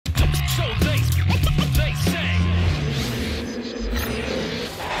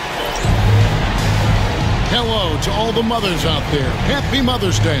to all the mothers out there, happy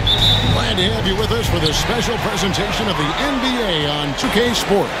Mother's Day. Glad to have you with us for this special presentation of the NBA on 2K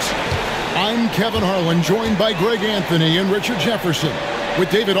Sports. I'm Kevin Harlan, joined by Greg Anthony and Richard Jefferson, with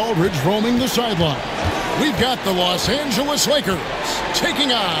David Aldridge roaming the sideline. We've got the Los Angeles Lakers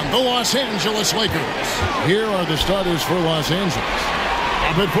taking on the Los Angeles Lakers. Here are the starters for Los Angeles.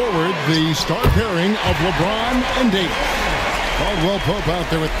 Up and forward, the star pairing of LeBron and AD. Caldwell Pope out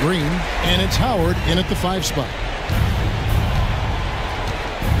there with Green, and it's Howard in at the 5 spot.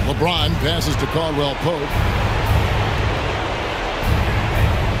 LeBron passes to Caldwell Pope.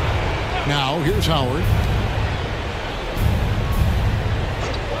 Now here's Howard.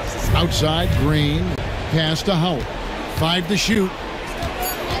 Outside, Green. Pass to Howard. 5 to shoot.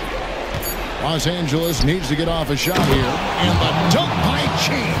 Los Angeles needs to get off a shot here. And the dunk by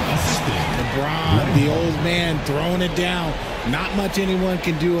James. LeBron, the old man, throwing it down. Not much anyone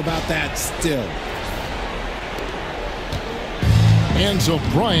can do about that still. And so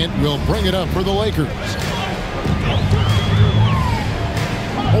Bryant will bring it up for the Lakers.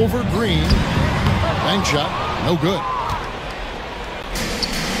 Over Green. Bank shot. No good.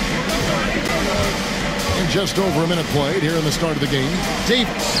 And just over a minute played here in the start of the game.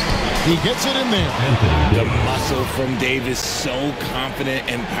 Davis. He gets it in there. The muscle from Davis, so confident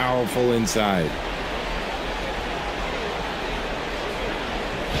and powerful inside.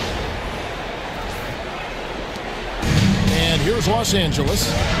 And here's Los Angeles.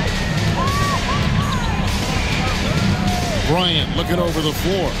 Bryant looking over the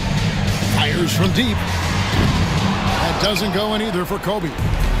floor. Fires from deep. That doesn't go in either for Kobe.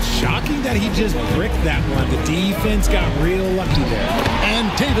 Shocking that he just bricked that one. The defense got real lucky there.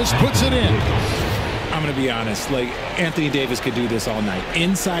 And Davis puts it in. I'm going to be honest, like Anthony Davis could do this all night.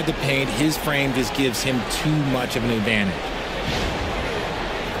 Inside the paint, his frame just gives him too much of an advantage.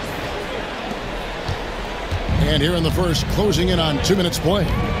 And here in the first, closing in on 2 minutes play.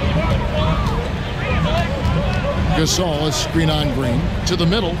 Gasol is screen on Green to the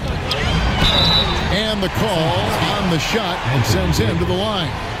middle. And the call on the shot sends him to the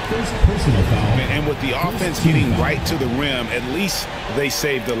line. Personal foul. And with the offense getting right to the rim, at least they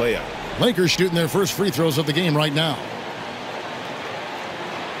saved the layup. Lakers shooting their first free throws of the game right now.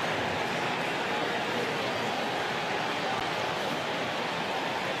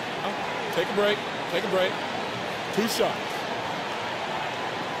 Take a break. Take a break. 2 shots.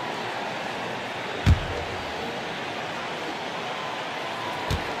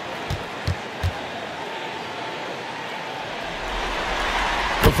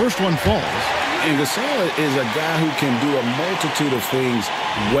 The first one falls. And Gasol is a guy who can do a multitude of things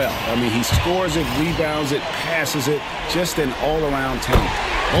well. I mean, he scores it, rebounds it, passes it, just an all-around talent.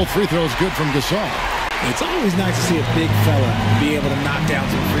 Both free throws good from Gasol. It's always nice to see a big fella be able to knock down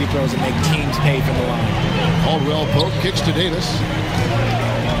some free throws and make teams pay for the line. Caldwell Pope kicks to Davis.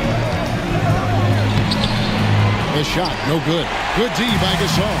 The shot, no good. Good D by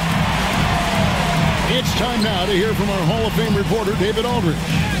Gasol. It's time now to hear from our Hall of Fame reporter, David Aldridge.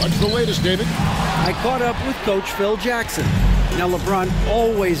 What's the latest, David? I caught up with Coach Phil Jackson. Now, LeBron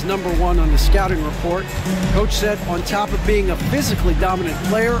always #1 on the scouting report. Coach said on top of being a physically dominant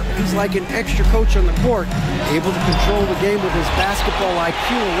player, he's like an extra coach on the court, able to control the game with his basketball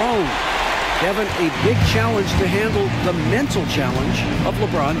IQ alone. Kevin, a big challenge to handle the mental challenge of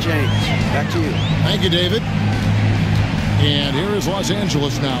LeBron James. Back to you. Thank you, David. And here is Los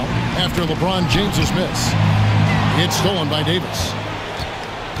Angeles now after LeBron James's miss. It's stolen by Davis.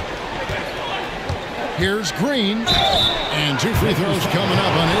 Here's Green. And 2 free throws coming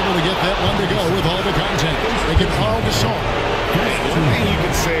up. Unable to get that one to go with all the contact. They get Paul Gasol. One thing you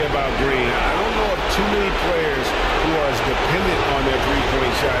can say about Green, I don't know of too many players who are as dependent on their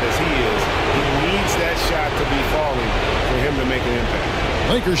three-point shot as he is. He needs that shot to be falling for him to make an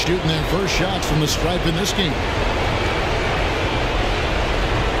impact. Lakers shooting their first shots from the stripe in this game.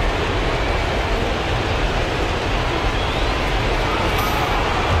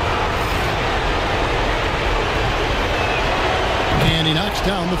 And he knocks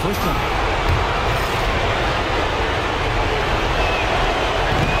down the first one.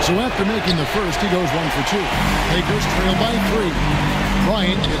 So after making the first, he goes 1 for 2. Lakers trail by 3.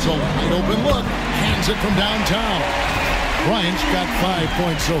 Bryant gets a wide open look. Hands it from downtown. Bryant's got 5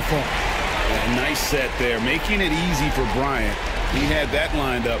 points so far. A nice set there, making it easy for Bryant. He had that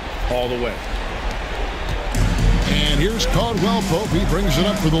lined up all the way. And here's Caldwell Pope. He brings it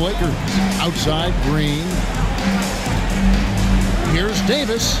up for the Lakers. Outside, Green. Here's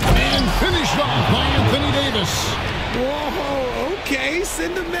Davis. And finished off by Anthony Davis. Whoa, okay,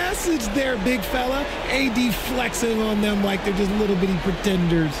 send a message there, big fella. AD flexing on them like they're just little bitty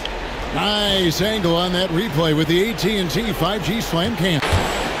pretenders. Nice angle on that replay with the AT&T 5G Slam Cam.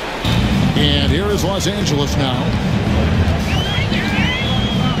 And here is Los Angeles now.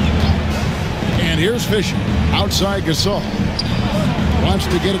 And here's Fisher. Outside Gasol. Wants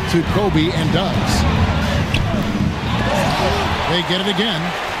to get it to Kobe and does. They get it again.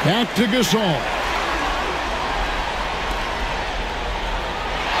 Back to Gasol.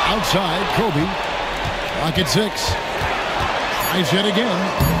 Outside Kobe. Lock at 6. Nice yet again.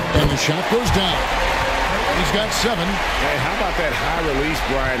 And the shot goes down. He's got 7. Hey, how about that high release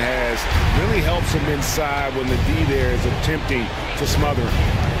Brian has? Really helps him inside when the D there is attempting to smother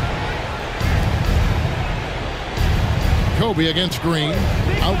him. Kobe against Green.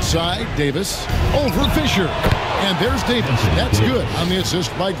 Outside Davis. Over Fisher. And there's Davis. That's good on the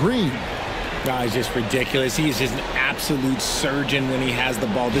assist by Green. Guys, just ridiculous. He is just an absolute surgeon when he has the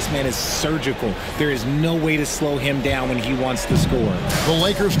ball. This man is surgical. There is no way to slow him down when he wants to score. The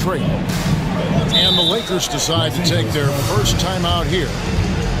Lakers trail. And the Lakers decide to take their first time out here.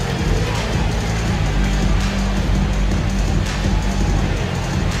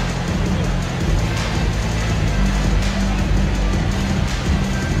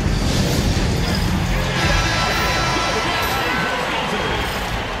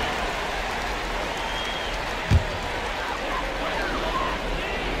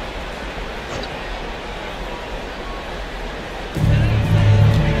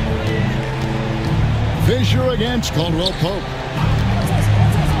 Fisher against Caldwell Pope.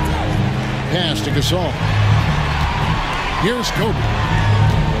 Pass to Gasol. Here's Kobe.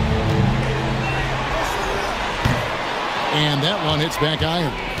 And that one hits back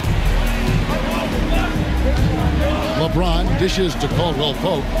iron. LeBron dishes to Caldwell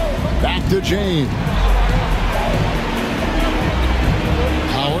Pope. Back to James.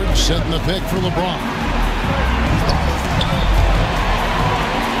 Howard setting the pick for LeBron.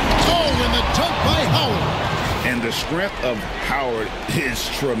 And the dunk by Howard. And the strength of Howard is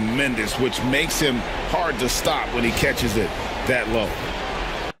tremendous, which makes him hard to stop when he catches it that low.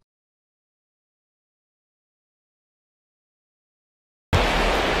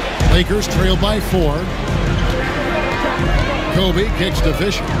 Lakers trail by 4. Kobe kicks to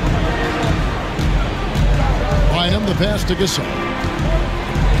Fisher. Bynum the pass to Gasol.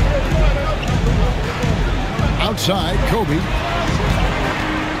 Outside, Kobe.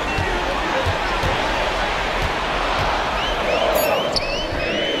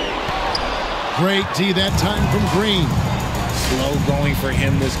 Great D that time from Green. Slow going for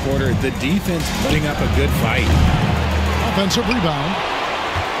him this quarter. The defense putting up a good fight. Offensive rebound.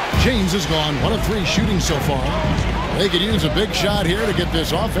 James is gone. 1 of 3 shooting so far. They could use a big shot here to get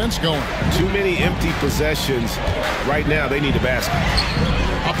this offense going. Too many empty possessions. Right now, they need a basket.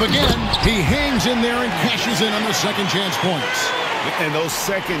 Up again. He hangs in there and cashes in on the second chance points. And those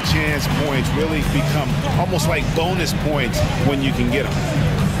second chance points really become almost like bonus points when you can get them.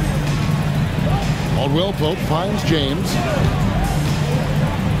 Caldwell Pope finds James.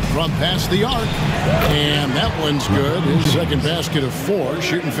 From past the arc. And that one's good. His second basket of 4,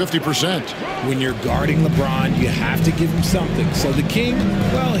 shooting 50%. When you're guarding LeBron, you have to give him something. So the King,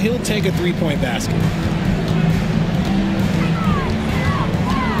 well, he'll take a 3-point basket.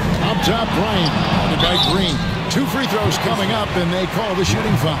 Up top, Bryant. Followed by Green. 2 free throws coming up, and they call the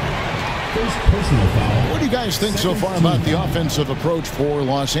shooting foul. What do you guys think so far about the offensive approach for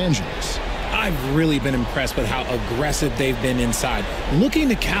Los Angeles? I've really been impressed with how aggressive they've been inside, looking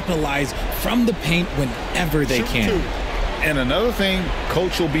to capitalize from the paint whenever they can. And another thing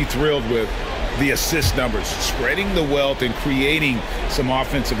Coach will be thrilled with, the assist numbers, spreading the wealth and creating some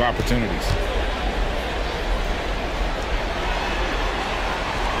offensive opportunities.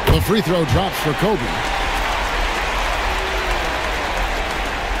 The free throw drops for Kobe.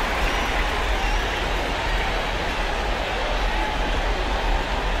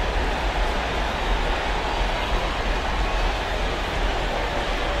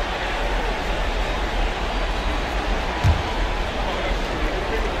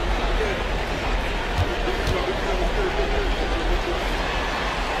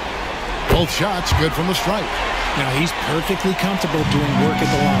 Both shots good from the stripe. Now he's perfectly comfortable doing work at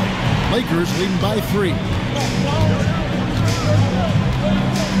the line. Lakers leading by 3.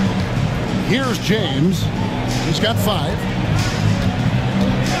 Here's James. He's got 5.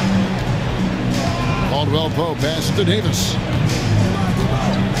 Caldwell Pope passes to Davis.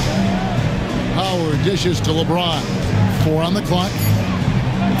 Howard dishes to LeBron. 4 on the clock.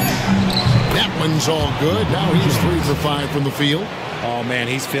 That one's all good. Now he's 3 for 5 from the field. Oh, man,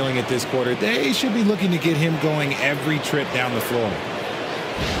 he's feeling it this quarter. They should be looking to get him going every trip down the floor.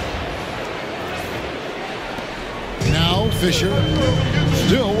 Now Fisher,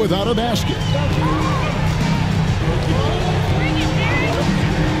 still without a basket.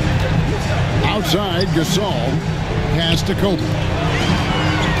 Outside, Gasol, pass to Kobe.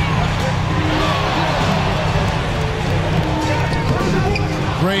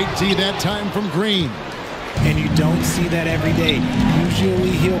 Great D that time from Green. And you don't see that every day. Usually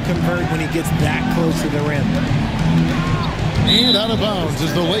he'll convert when he gets that close to the rim. And out of bounds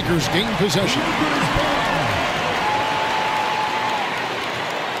as the Lakers gain possession.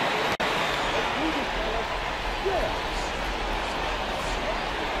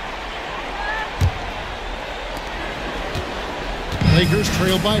 Lakers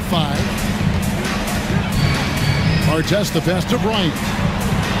trail by 5. Artest the pass to Bryant.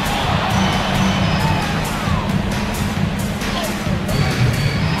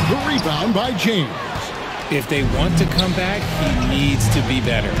 The rebound by James. If they want to come back, he needs to be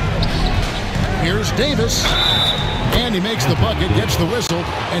better. Here's Davis. And he makes the bucket, gets the whistle,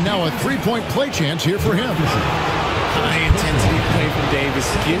 and now a three-point play chance here for him. High-intensity play from Davis,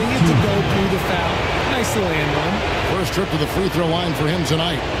 getting it to go through the foul. Nice little and one. First trip to the free throw line for him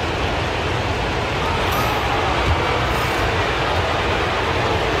tonight.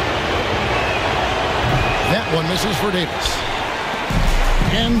 That one misses for Davis.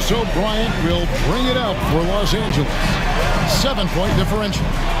 And so Bryant will bring it up for Los Angeles. 7-point differential.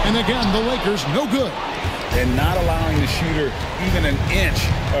 And again, the Lakers no good. And not allowing the shooter even an inch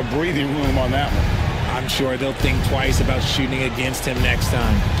of breathing room on that one. I'm sure they'll think twice about shooting against him next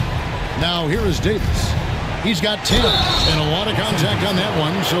time. Now here is Davis. He's got 10 and a lot of contact on that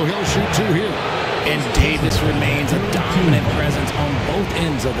one, so he'll shoot 2 here. And Davis remains a dominant presence on both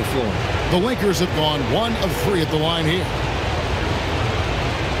ends of the floor. The Lakers have gone 1 of 3 at the line here.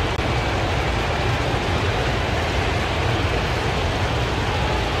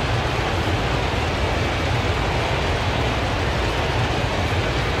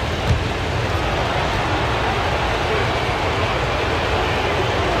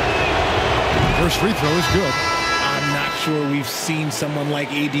 First free throw is good. I'm not sure we've seen someone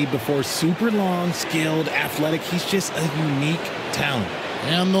like AD before. Super long, skilled, athletic. He's just a unique talent.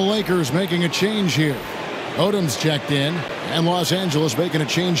 And the Lakers making a change here. Odom's checked in, and Los Angeles making a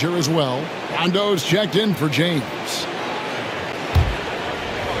change here as well. Rondo's checked in for James.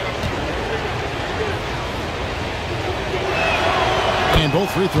 And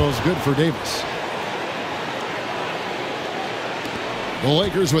both free throws good for Davis. The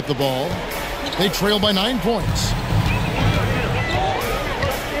Lakers with the ball. They trail by 9 points.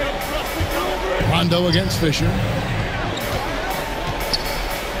 Rondo against Fisher.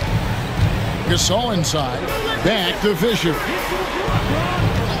 Gasol inside. Back to Fisher.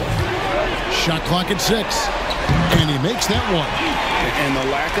 Shot clock at 6. And he makes that one. And the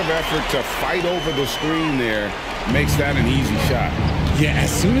lack of effort to fight over the screen there makes that an easy shot. Yeah,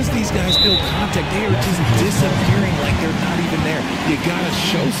 as soon as these guys feel contact, they are just disappearing like they're not even there. You got to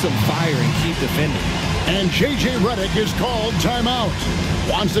show some fire and keep defending. And J.J. Redick is called timeout.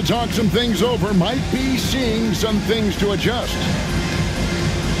 Wants to talk some things over. Might be seeing some things to adjust.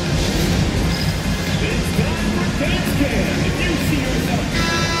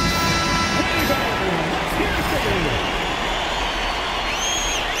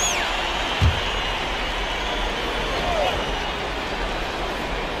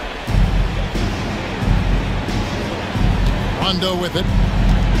 Rondo with it.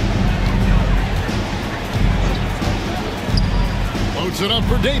 Loads it up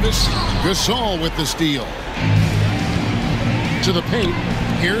for Davis. Gasol with the steal. To the paint.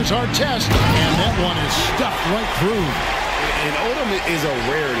 Here's our test. And that one is stuffed right through. And Odom is a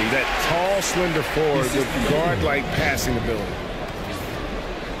rarity. That tall, slender forward with guard-like passing ability.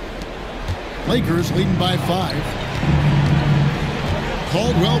 Lakers leading by 5.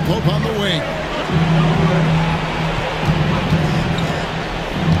 Caldwell Pope on the wing.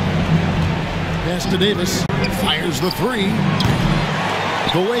 Pass to Davis. Fires the 3.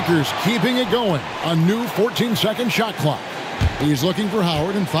 The Lakers keeping it going. A new 14-second shot clock. He's looking for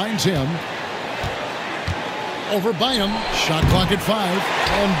Howard and finds him. Over Bynum. Shot clock at 5.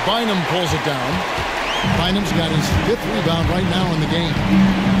 And Bynum pulls it down. Bynum's got his 5th rebound right now in the game.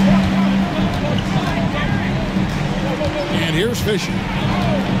 And here's Fisher.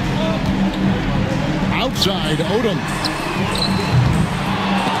 Outside, Odom.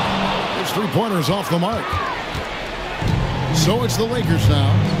 His three-pointers off the mark. So it's the Lakers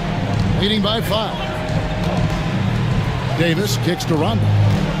now, leading by 5. Davis kicks to Rondo.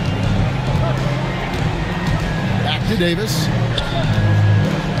 Back to Davis.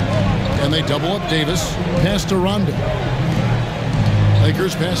 And they double up Davis. Pass to Rondo.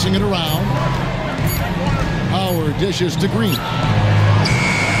 Lakers passing it around. Howard dishes to Green.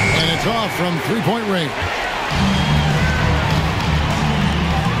 And it's off from three-point range.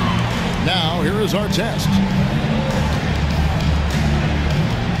 Now, here is our test.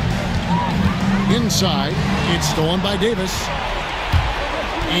 Inside, it's stolen by Davis.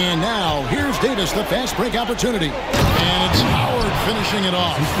 And now, here's Davis, the fast break opportunity. And it's Howard finishing it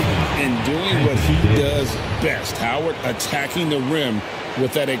off. And doing what he does best. Howard attacking the rim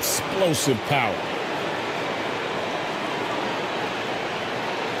with that explosive power.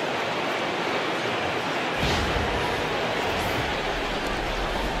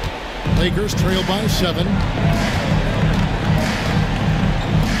 Lakers trail by 7.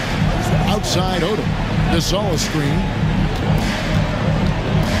 Outside Odom. Gasol screen.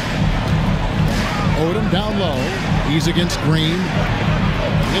 Odom down low. He's against Green.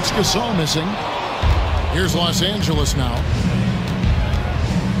 It's Gasol missing. Here's Los Angeles now.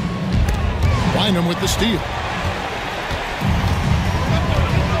 Bynum with the steal.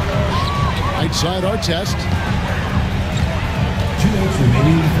 Right side Artest.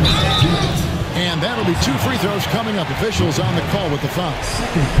 And that'll be 2 free throws coming up. Officials on the call with the foul.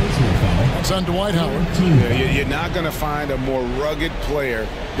 That's on Dwight Howard. Yeah, you're not going to find a more rugged player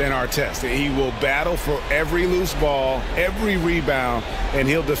than Artest. He will battle for every loose ball, every rebound, and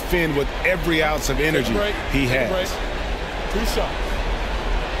he'll defend with every ounce of energy he has. 2 shots.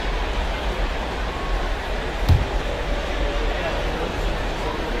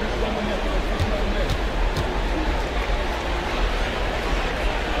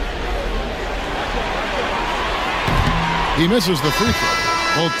 He misses the free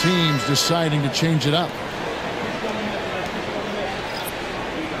throw. Both teams deciding to change it up.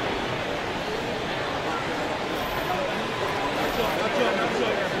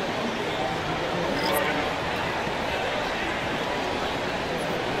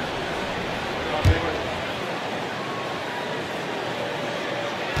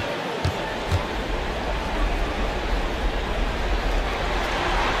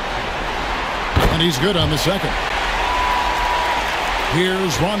 And he's good on the second.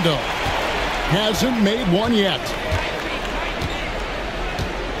 Here's Rondo. Hasn't made one yet.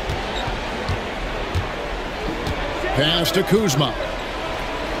 Pass to Kuzma.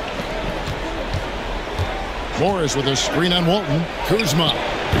 Morris with a screen on Walton. Kuzma.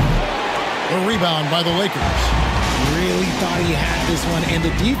 A rebound by the Lakers. Really thought he had this one. And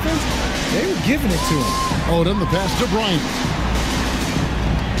the defense, they were giving it to him. Odom, the pass to Bryant.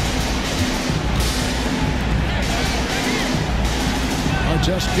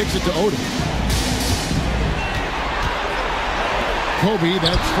 Just kicks it to Odom. Kobe,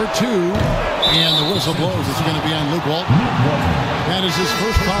 that's for 2. And the whistle blows. It's going to be on Luke Walton. That is his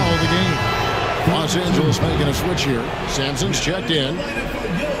first foul of the game. Los Angeles making a switch here. Sampson's checked in.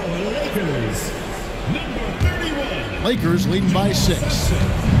 Lakers leading by 6.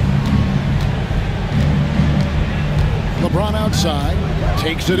 LeBron outside.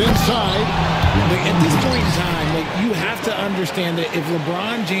 Takes it inside. At this point in time, you have to understand that if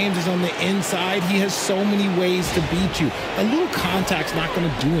LeBron James is on the inside, he has so many ways to beat you. A little contact's not going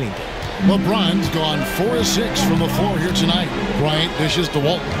to do anything. LeBron's gone 4 of 6 from the floor here tonight. Bryant dishes to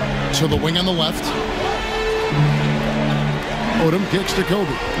Walton. To the wing on the left. Odom kicks to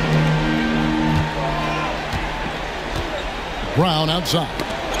Kobe. Brown outside.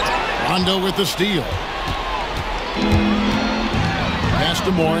 Rondo with the steal. Pass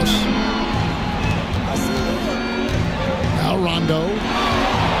to Morris. Now Rondo.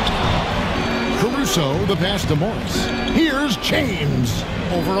 Caruso, the pass to Morris. Here's James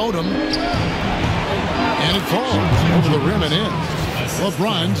over Odom. And it falls over the rim and in.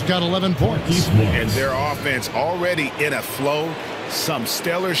 LeBron's got 11 points. And their offense already in a flow. Some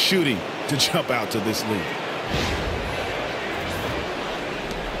stellar shooting to jump out to this lead.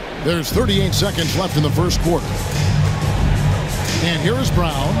 There's 38 seconds left in the first quarter. And here is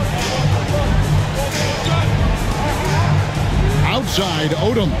Brown. Outside,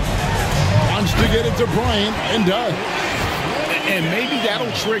 Odom wants to get it to Bryant and does. And maybe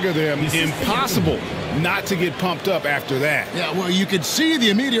that'll trigger them. Impossible not to get pumped up after that. Yeah, well, you could see the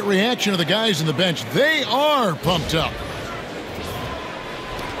immediate reaction of the guys on the bench. They are pumped up.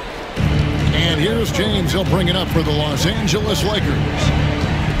 And here's James. He'll bring it up for the Los Angeles Lakers.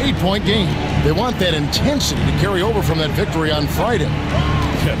 8-point game. They want that intensity to carry over from that victory on Friday.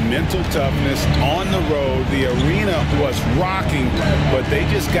 The mental toughness on the road. The arena was rocking, but they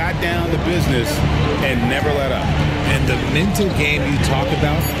just got down to business and never let up. And the mental game you talk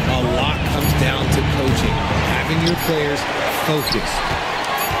about, a lot comes down to coaching, having your players focused.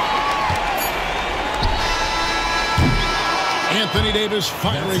 Anthony Davis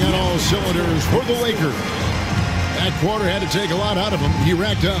firing on all cylinders for the Lakers. That quarter had to take a lot out of him. He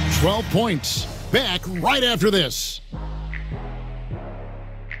racked up 12 points. Back right after this.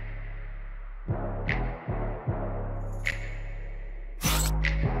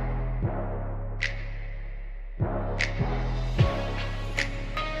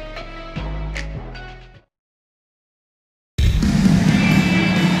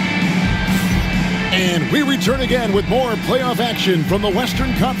 And we return again with more playoff action from the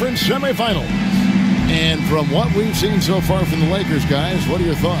Western Conference semifinals. And from what we've seen so far from the Lakers, guys, what are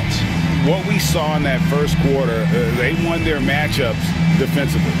your thoughts? What we saw in that first quarter, they won their matchups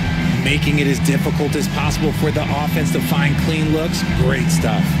defensively. Making it as difficult as possible for the offense to find clean looks. Great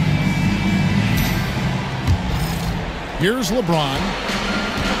stuff. Here's LeBron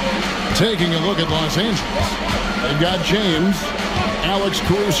taking a look at Los Angeles. They've got James, Alex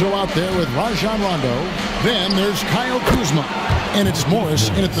Caruso out there with Rajon Rondo. Then there's Kyle Kuzma. And it's Morris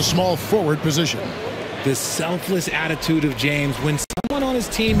in at the small forward position. The selfless attitude of James. When someone on his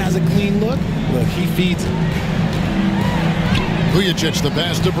team has a clean look, he feeds him. Vujacic the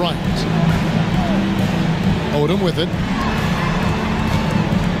pass to Bryant. Odom with it.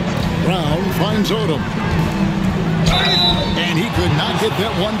 Brown finds Odom. And he could not get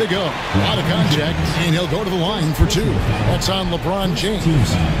that one to go. Out of contact, and he'll go to the line for two. That's on LeBron James.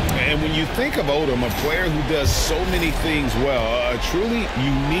 And when you think of Odom, a player who does so many things well, a truly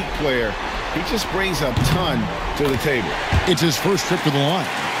unique player, he just brings a ton to the table. It's his first trip to the line.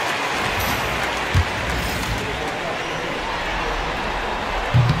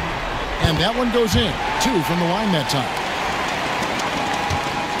 And that one goes in. 2 from the line that time.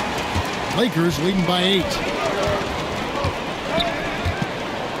 Lakers leading by 8.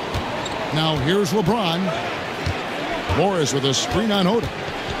 Now here's LeBron. Morris with a screen on Odom.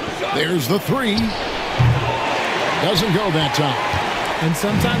 There's the 3. Doesn't go that time. And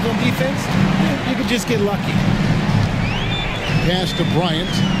sometimes on defense, you could just get lucky. Pass to Bryant.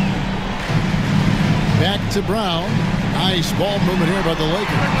 Back to Brown. Nice ball movement here by the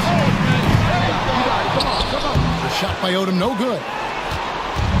Lakers. The shot by Odom, no good.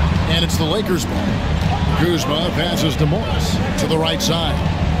 And it's the Lakers ball. Kuzma passes to Morris to the right side.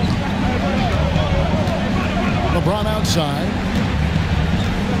 LeBron outside.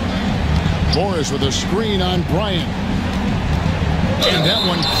 Morris with a screen on Bryant. And that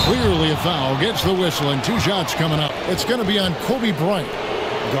one clearly a foul. Gets the whistle, and 2 shots coming up. It's going to be on Kobe Bryant.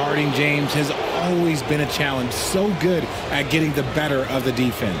 Guarding James has always been a challenge. So good at getting the better of the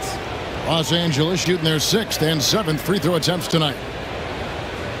defense. Los Angeles shooting their 6th and 7th free throw attempts tonight.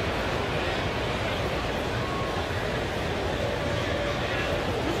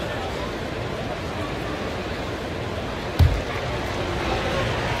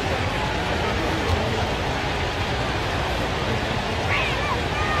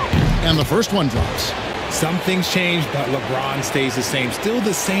 And the first one drops. Some things change, but LeBron stays the same. Still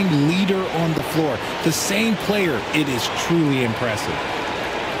the same leader on the floor. The same player. It is truly impressive.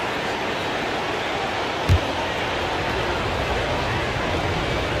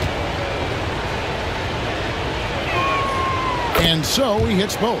 And so he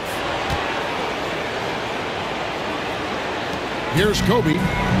hits both. Here's Kobe.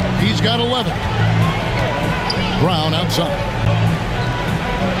 He's got 11. Brown outside.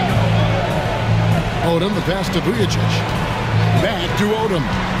 Odom, the pass to Vujacic. Back to Odom.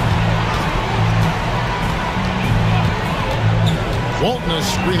 Walton, a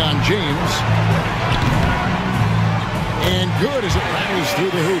screen on James. And good as it rattles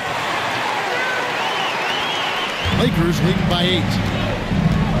through the hoop. Lakers lead by 8.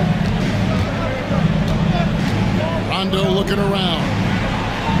 Rondo looking around.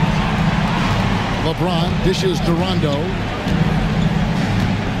 LeBron dishes to Rondo.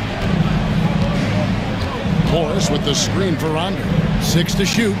 Morris with the screen for Rondo. 6 to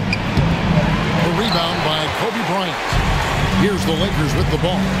shoot. The rebound by Kobe Bryant. Here's the Lakers with the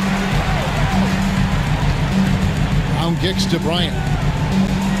ball. Brown kicks to Bryant.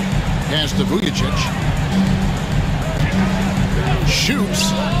 Pass to Vujacic.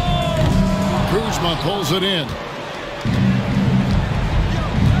 Shoots. Kuzma pulls it in.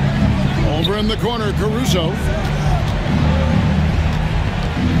 Over in the corner, Caruso.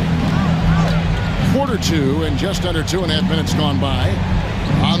 Quarter 2 and just under 2.5 minutes gone by.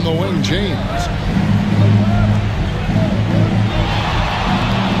 On the wing, James.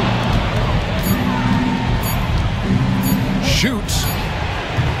 Shoots.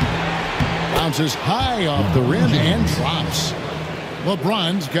 Bounces high off the rim and drops.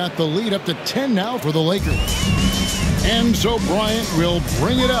 LeBron's got the lead up to 10 now for the Lakers. And so Bryant will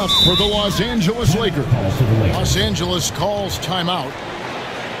bring it up for the Los Angeles Lakers. Los Angeles calls timeout.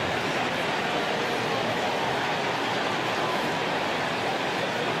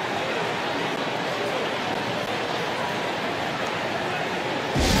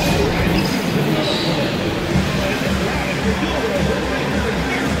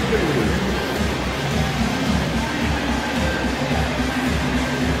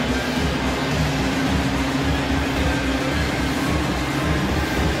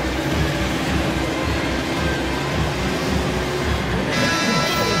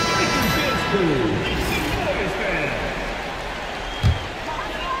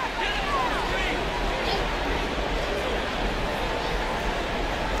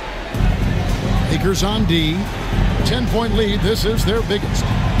 Lakers on D. 10-point lead. This is their biggest.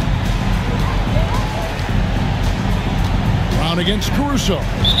 Brown against Caruso.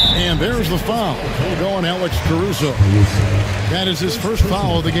 And there's the foul. We'll go on Alex Caruso. That is his first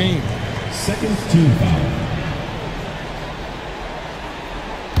foul of the game. Second team foul.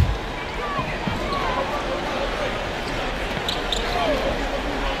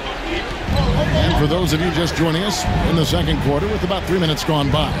 And for those of you just joining us in the second quarter with about 3 minutes gone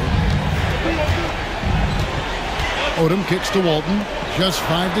by. Odom kicks to Walton. Just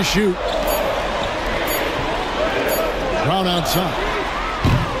 5 to shoot. Brown outside.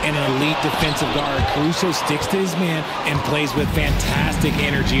 An elite defensive guard. Caruso sticks to his man and plays with fantastic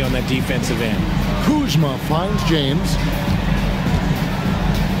energy on that defensive end. Kuzma finds James.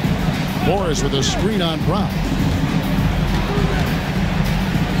 Morris with a screen on Brown.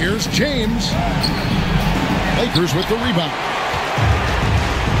 Here's James. Lakers with the rebound.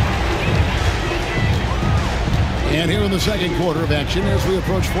 And here in the second quarter of action as we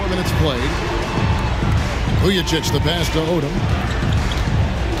approach 4 minutes played. Vujacic the pass to Odom.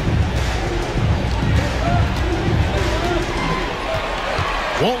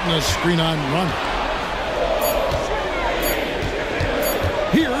 Walton a screen on run.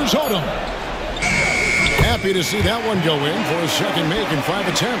 Here's Odom. Happy to see that one go in for his second make in 5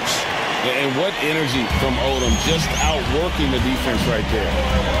 attempts. And what energy from Odom, just outworking the defense right there.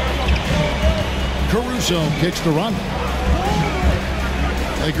 Caruso kicks to Rondo.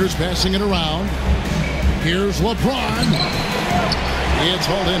 Lakers passing it around. Here's LeBron. It's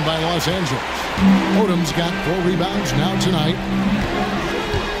hauled in by Los Angeles. Odom's got 4 rebounds now tonight.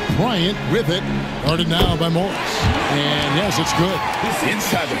 Bryant with it. Guarded now by Morris. And yes, it's good.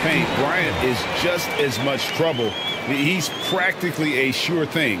 Inside the paint, Bryant is just as much trouble. He's practically a sure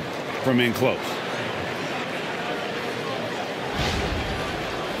thing from in close.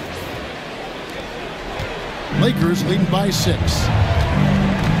 Lakers leading by 6.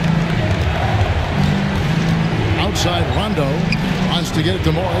 Outside Rondo wants to get it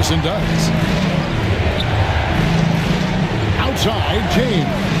to Morris and does. Outside James.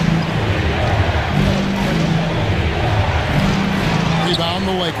 Rebound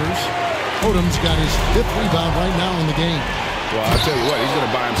the Lakers. Odom's got his 5th rebound right now in the game. Well, I'll tell you what, he's going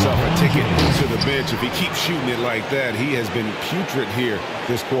to buy himself a ticket to the bench. If he keeps shooting it like that, he has been putrid here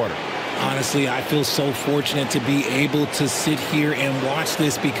this quarter. Honestly, I feel so fortunate to be able to sit here and watch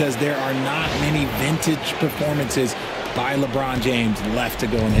this because there are not many vintage performances by LeBron James left to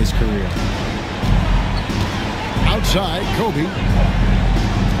go in his career. Outside, Kobe.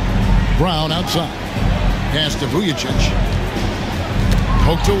 Brown outside. Pass to Vujacic.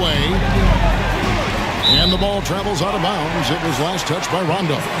 Poked away. And the ball travels out of bounds. It was last touched by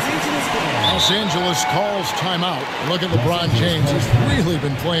Rondo. Los Angeles calls timeout. Look at LeBron James. He's really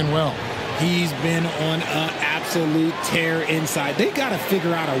been playing well. He's been on an absolute tear inside. They got to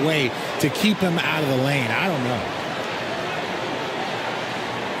figure out a way to keep him out of the lane. I don't know.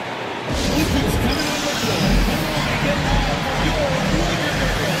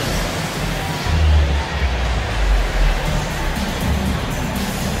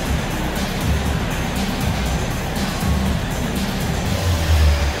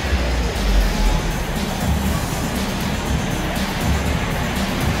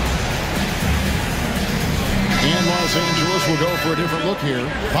 Los Angeles will go for a different look here.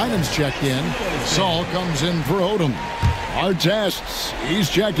 Bynum's checked in. Saul comes in for Odom. Artests, he's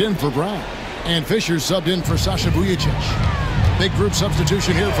checked in for Brown. And Fisher subbed in for Sasha Vujacic. Big group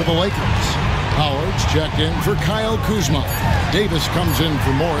substitution here for the Lakers. Howard's checked in for Kyle Kuzma. Davis comes in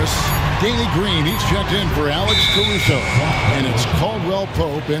for Morris. Danny Green, he's checked in for Alex Caruso. And it's Caldwell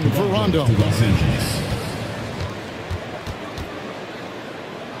Pope in for Rondo. Los Angeles.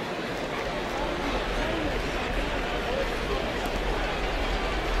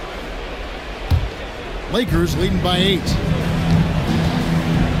 Lakers leading by 8.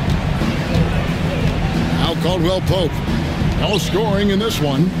 Now Caldwell Pope. No scoring in this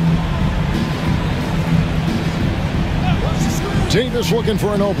one. Davis looking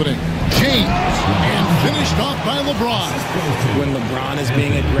for an opening. James. And finished off by LeBron. When LeBron is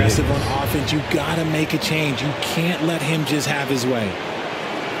being aggressive on offense, you got to make a change. You can't let him just have his way.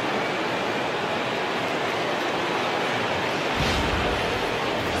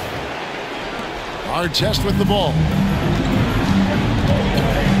 Artest with the ball.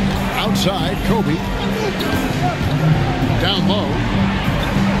 Outside, Kobe. Down low.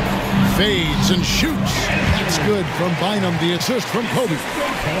 Fades and shoots. That's good from Bynum. The assist from Kobe.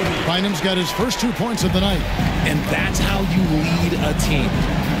 Bynum's got his first 2 points of the night. And that's how you lead a team.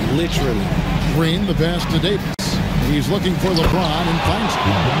 Literally. Green, the pass to Davis. He's looking for LeBron and finds him.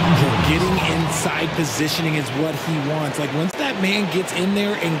 Getting inside positioning is what he wants. Like, once that man gets in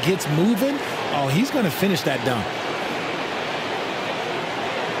there and gets moving, oh, he's going to finish that dunk.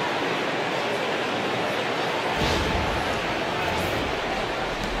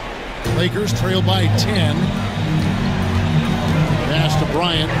 Lakers trail by 10. Pass to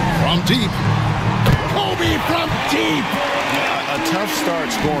Bryant from deep. Kobe from deep. A tough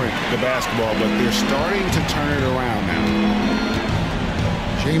start scoring the basketball, but they're starting to turn it around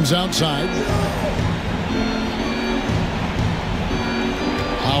now. James outside.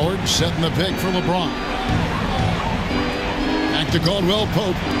 Howard setting the pick for LeBron. Back to Caldwell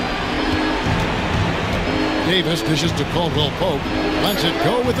Pope. Davis dishes to Caldwell Pope. Lets it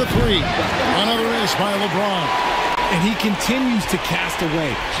go with the three. Another ace by LeBron. And he continues to cast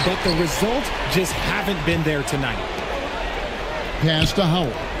away, but the results just haven't been there tonight. Pass to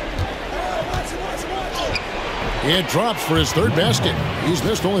Howard. It drops for his third basket. He's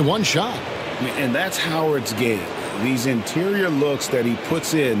missed only one shot. And that's Howard's game. These interior looks that he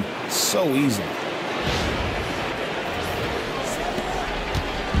puts in so easily.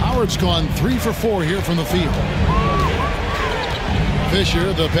 Howard's gone 3 for 4 here from the field.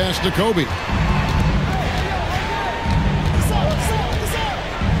 Fisher, the pass to Kobe.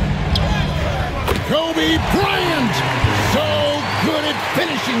 Kobe Bryant, so good at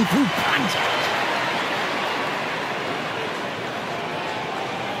finishing through contact.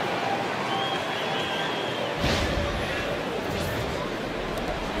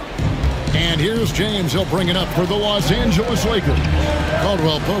 And here's James. He'll bring it up for the Los Angeles Lakers.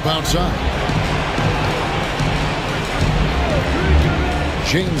 Caldwell Pope outside.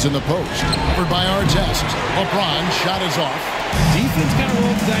 James in the post. Covered by Artest. LeBron shot is off. Defense kind of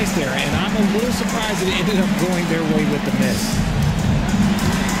rolled the dice there, and I'm a little surprised that it ended up going their way with the miss.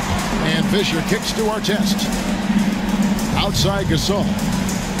 And Fisher kicks to Artest. Outside Gasol.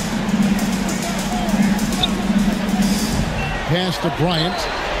 Pass to Bryant.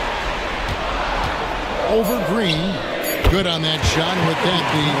 Over Green. Good on that shot. And with that,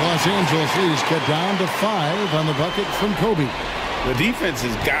 the Los Angeles leads cut down to 5 on the bucket from Kobe. The defense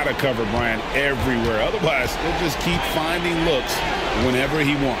has got to cover Bryant everywhere. Otherwise, they'll just keep finding looks whenever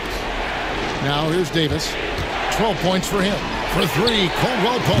he wants. Now here's Davis. 12 points for him. For 3,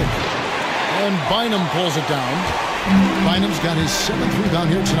 Caldwell Pope. And Bynum pulls it down. Bynum's got his 7th rebound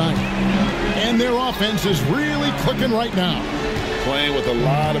here tonight. And their offense is really clicking right now. Playing with a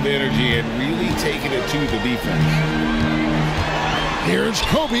lot of energy and really taking it to the defense. Here's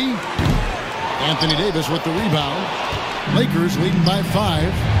Kobe. Anthony Davis with the rebound. Lakers leading by 5.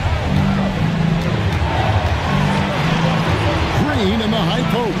 Green in the high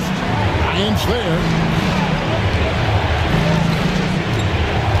post. Bryant's there.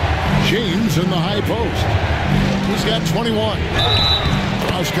 James in the high post. He's got 21.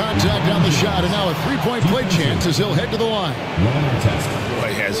 Cross contact on the shot, and now a three-point play chance as he'll head to the line.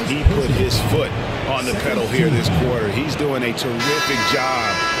 Boy, has he put his foot on the pedal here this quarter. He's doing a terrific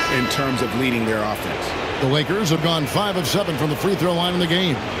job in terms of leading their offense. The Lakers have gone 5 of 7 from the free throw line in the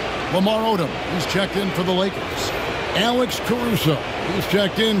game. Lamar Odom, he's checked in for the Lakers. Alex Caruso, he's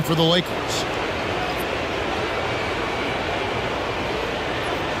checked in for the Lakers.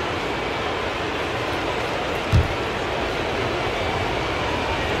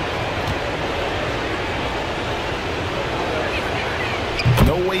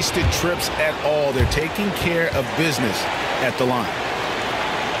 No wasted trips at all. They're taking care of business at the line.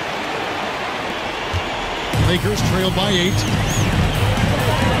 Lakers trail by 8.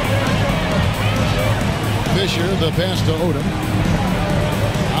 Fisher, the pass to Odom.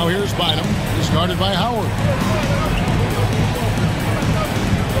 Now here's Bynum. He's guarded by Howard.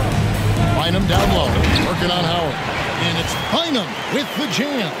 Bynum down low. Working on Howard. And it's Bynum with the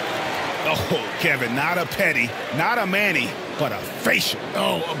jam. Oh, Kevin, not a petty, not a Manny, but a facial.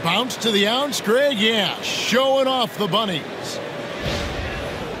 Oh, a bounce to the ounce, Greg? Yeah, showing off the bunnies.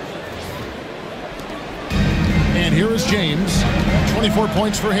 And here is James. 24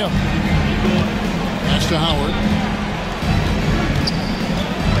 points for him. Pass to Howard.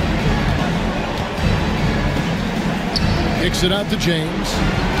 Kicks it out to James.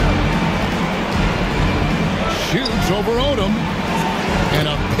 Shoots over Odom. And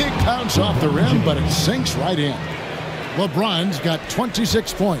a big bounce off the rim, but it sinks right in. LeBron's got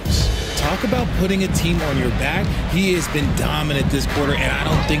 26 points. Talk about putting a team on your back. He has been dominant this quarter, and I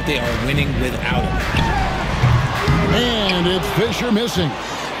don't think they are winning without him. And it's Fisher missing.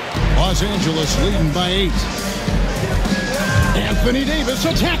 Los Angeles leading by 8. Anthony Davis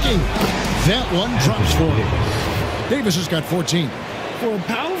attacking. That one drops for him. Davis has got 14. For a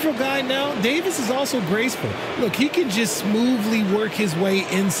powerful guy now, Davis is also graceful. Look, he can just smoothly work his way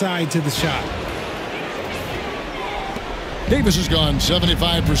inside to the shot. Davis has gone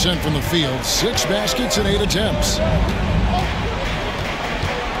 75% from the field, 6 baskets and 8 attempts.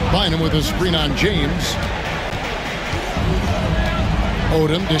 Bynum with a screen on James.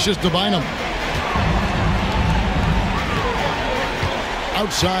 Odom dishes to Bynum.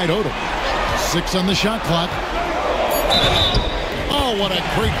 Outside Odom. 6 on the shot clock. Oh, what a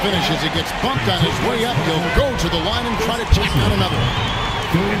great finish as he gets bumped on his way up. He'll go to the line and try to tack on another.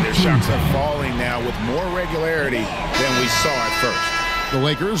 And their shots are falling now with more regularity than we saw at first. The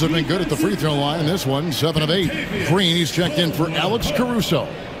Lakers have been good at the free throw line in this one, 7 of 8. Green, he's checked in for Alex Caruso.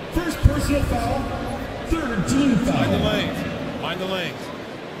 First personal foul, third team foul. Mind the lanes. Mind the lanes.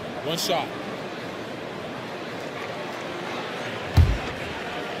 One shot.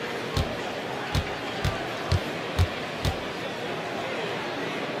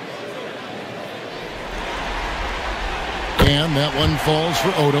 And that one falls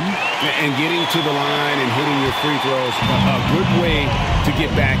for Odom. And getting to the line and hitting your free throws, a good way to get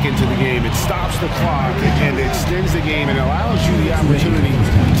back into the game. It stops the clock and extends the game and allows you the opportunity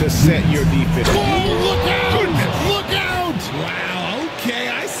to set your defense. Oh, look out! Goodness. Look out! Wow, okay,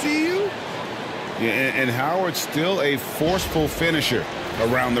 I see you. Yeah, and Howard's still a forceful finisher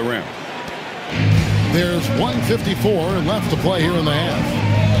around the rim. There's 1:54 left to play here in the half.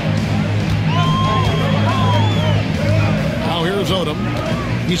 Now here's Odom.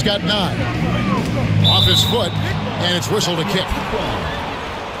 He's got 9. Off his foot, and it's whistled a kick.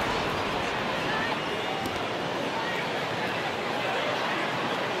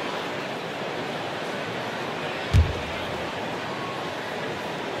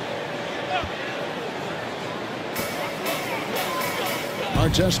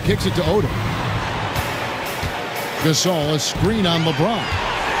 Artest kicks it to Odom. Gasol, a screen on LeBron.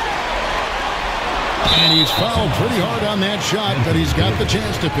 And he's fouled pretty hard on that shot, but he's got the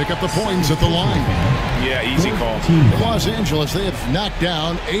chance to pick up the points at the line. Yeah, easy call. Los Angeles, they have knocked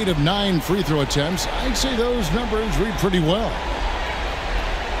down 8 of 9 free throw attempts. I'd say those numbers read pretty well.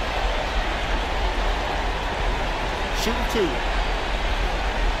 Shoot 2.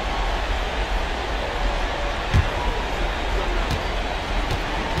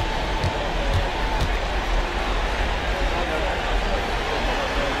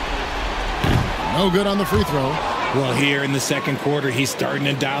 No good on the free throw. Well, here in the second quarter, he's starting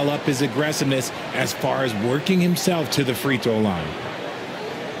to dial up his aggressiveness as far as working himself to the free throw line.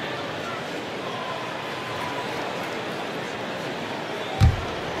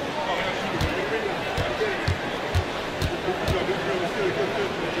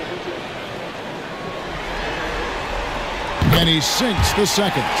 And he sinks the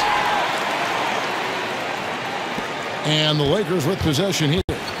second. And the Lakers with possession here.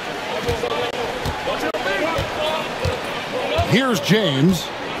 Here's James.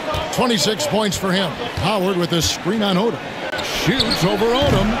 26 points for him. Howard with a screen on Odom. Shoots over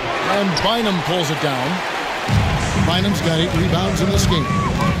Odom. And Bynum pulls it down. Bynum's got 8 rebounds in this game.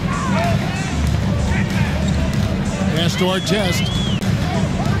 Pass to Artest.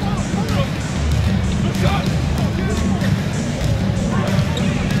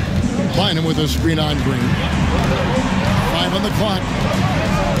 Bynum with a screen on Green. 5 on the clock.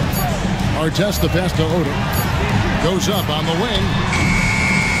 Artest the pass to Odom. Goes up on the wing.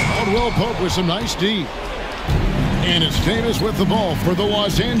 Caldwell Pope with some nice D. And it's Davis with the ball for the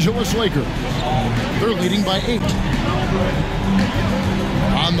Los Angeles Lakers. They're leading by 8.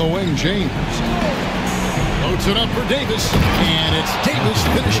 On the wing, James. Loads it up for Davis. And it's Davis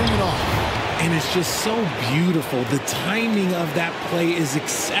finishing it off. And it's just so beautiful. The timing of that play is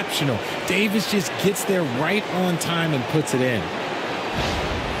exceptional. Davis just gets there right on time and puts it in.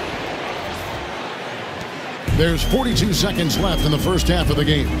 There's 42 seconds left in the first half of the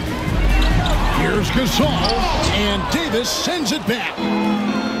game. Here's Gasol, and Davis sends it back.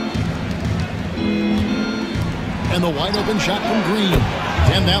 And the wide open shot from Green.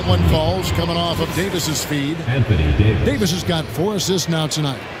 And that one falls coming off of Davis's feed. Anthony Davis. Davis has got 4 assists now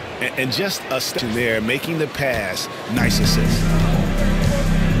tonight. And just a step there, making the pass. Nice assist.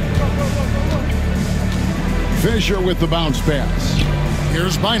 Fisher with the bounce pass.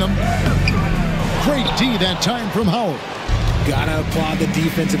 Here's Bynum. Great D that time from Howard. Gotta applaud the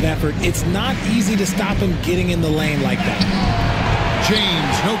defensive effort. It's not easy to stop him getting in the lane like that.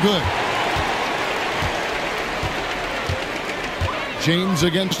 James, no good. James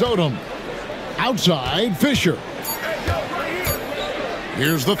against Odom. Outside, Fisher.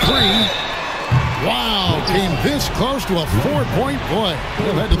 Here's the 3. Wow, came this close to a 4-point play.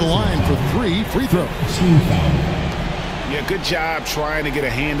 He'll head to the line for 3 free throws. Team foul. Yeah, good job trying to get a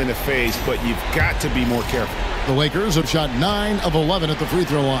hand in the face, but you've got to be more careful. The Lakers have shot 9 of 11 at the free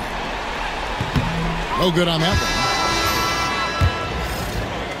throw line. No good on that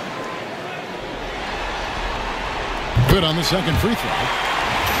one. Good on the second free throw.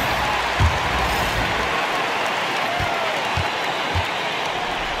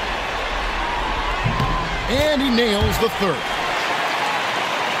 And he nails the third.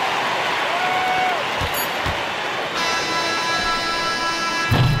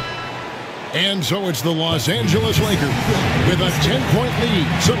 And so it's the Los Angeles Lakers with a 10-point lead.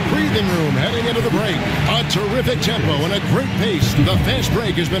 Some breathing room heading into the break. A terrific tempo and a great pace. The fast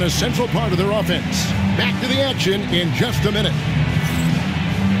break has been a central part of their offense. Back to the action in just a minute.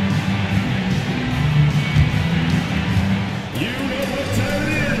 You know what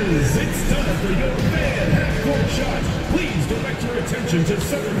time it is. It's time for your fan half-court shot. Please direct your attention to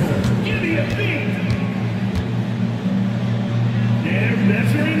center court. Give me a beat. And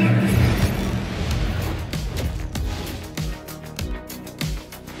measuring up.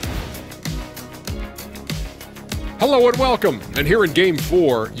 Hello and welcome. And here in Game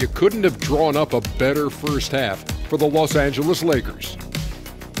 4, you couldn't have drawn up a better first half for the Los Angeles Lakers.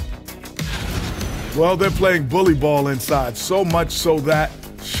 Well, they're playing bully ball inside, so much so that,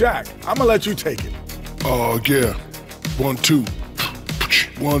 Shaq, I'm going to let you take it. Oh, yeah. 1-2.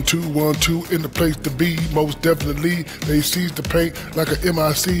 1-2, 1-2, in the place to be, most definitely. They seize the paint like a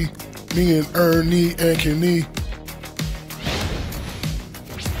MIC. Me and Ernie and Kenny.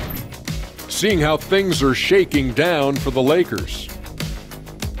 Seeing how things are shaking down for the Lakers.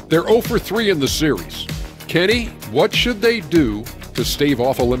 They're 0 for 3 in the series. Kenny, what should they do to stave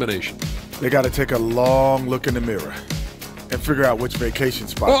off elimination? They got to take a long look in the mirror and figure out which vacation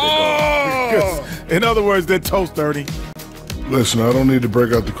spot they go. Because, in other words, they're toast, Ernie. Listen, I don't need to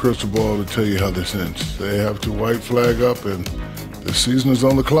break out the crystal ball to tell you how this ends. They have to white flag up, and the season is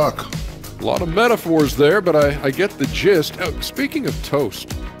on the clock. A lot of metaphors there, but I get the gist. Speaking of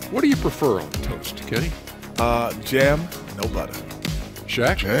toast, what do you prefer on toast, Kenny? Jam, no butter.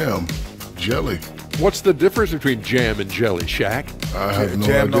 Shaq? Jam, jelly. What's the difference between jam and jelly, Shaq? I have no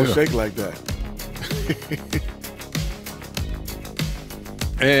Jam idea. don't shake like that.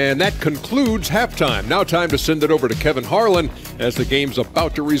 And that concludes halftime. Now time to send it over to Kevin Harlan as the game's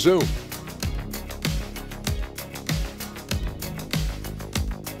about to resume.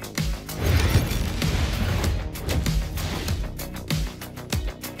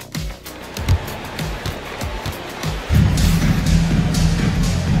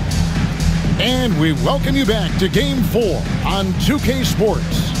 And we welcome you back to Game 4 on 2K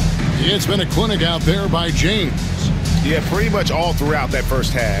Sports. It's been a clinic out there by James. Yeah, pretty much all throughout that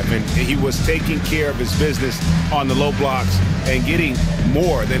first half, and he was taking care of his business on the low blocks and getting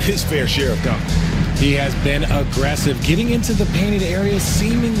more than his fair share of dunks. He has been aggressive, getting into the painted area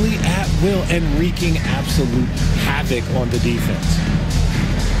seemingly at will and wreaking absolute havoc on the defense.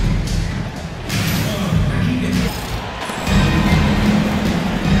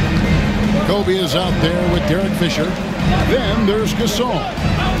 Kobe is out there with Derek Fisher. Then there's Gasol.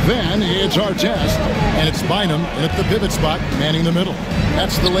 Then it's Artest, and it's Bynum at the pivot spot, manning the middle.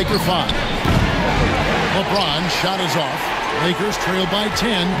 That's the Laker 5. LeBron shot is off. Lakers trail by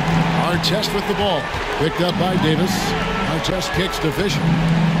 10. Artest with the ball. Picked up by Davis. Artest kicks to Fisher.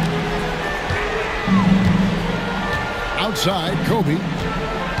 Outside, Kobe.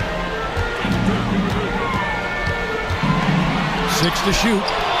 6 to shoot.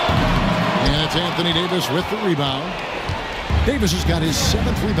 And it's Anthony Davis with the rebound. Davis has got his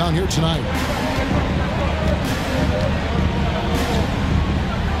 7th rebound here tonight.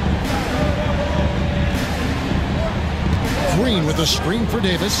 Green with a screen for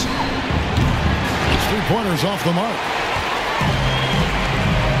Davis. His 3-pointers off the mark.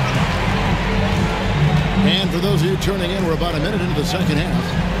 And for those of you turning in, we're about a minute into the second half.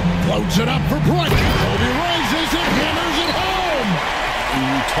 Floats it up for Bright. Kobe rises and hammers it home. When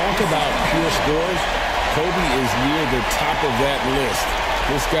you talk about pure scores, Kobe is near the top of that list.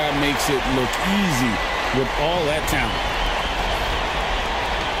 This guy makes it look easy with all that talent.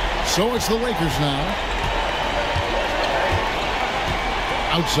 So it's the Lakers now.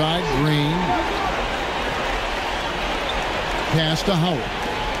 Outside, Green. Pass to Howard.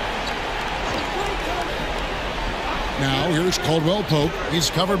 Now here's Caldwell Pope. He's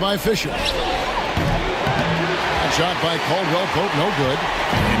covered by Fisher. Shot by Caldwell Pope, no good.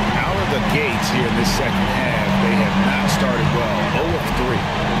 And out of the gates here in this second half, they have not started well. 0 of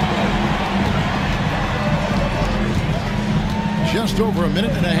 3. Just over a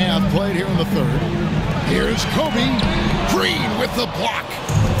minute and a half played here in the third. Here's Kobe. Green with the block.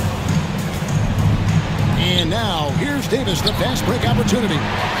 And now, here's Davis, the fast break opportunity.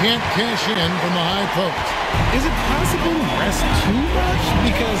 Can't cash in from the high post. Is it possible to rest too much?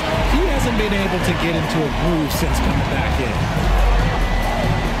 Because he hasn't been able to get into a groove since coming back in.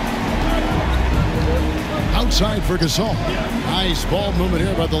 Outside for Gasol. Nice ball movement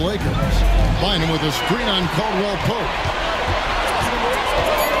here by the Lakers. Find him with a screen on Caldwell Pope.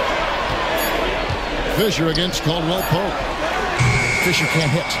 Fisher against Caldwell Pope. Fisher can't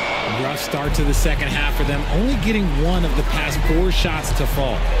hit. Rough start to the second half for them, only getting one of the past 4 shots to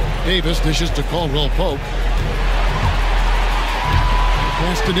fall. Davis dishes to Caldwell Pope.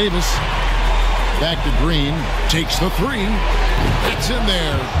 Pass to Davis. Back to Green. Takes the 3. It's in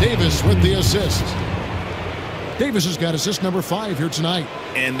there. Davis with the assist. Davis has got assist number 5 here tonight.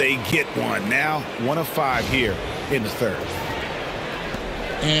 And they get one. Now 1 of 5 here in the third.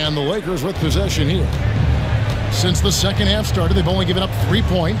 And the Lakers with possession here. Since the second half started, they've only given up 3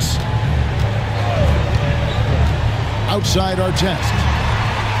 points. Outside Artest.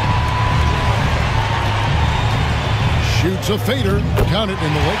 Shoots a fader. Count it,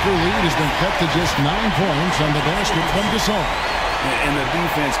 and the Laker lead has been cut to just 9 points on the basket from Gasol. And the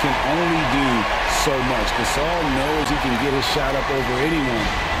defense can only do so much. Gasol knows he can get his shot up over anyone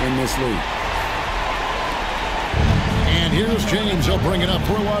in this league. And here's James. He'll bring it up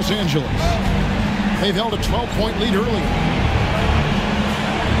for Los Angeles. They've held a 12-point lead early.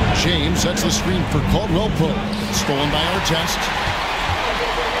 James sets the screen for Caldwell Pope. Stolen by Artest.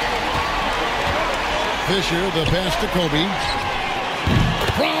 Fisher, the pass to Kobe.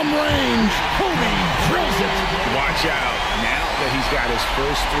 From range, Kobe drills it. Watch out. Now that he's got his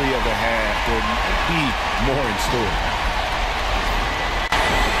first 3 of the half, there might be more in store.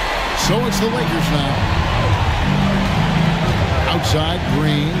 So it's the Lakers now. Outside,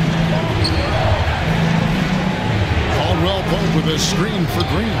 Green. Caldwell Pope with a screen for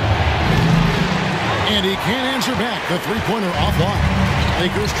Green. And he can't answer back. The 3-pointer offline.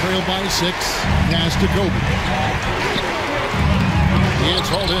 Lakers trail by 6. Pass to Kobe. It's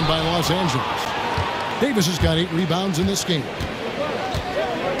hauled in by Los Angeles. Davis has got 8 rebounds in this game.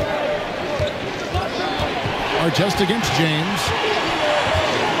 Artest against James.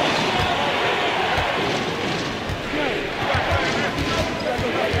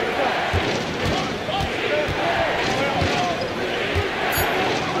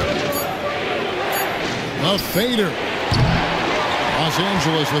 A fader. Los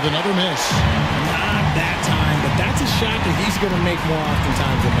Angeles with another miss. Not that time, but that's a shot that he's going to make more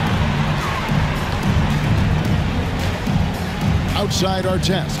oftentimes than not. Outside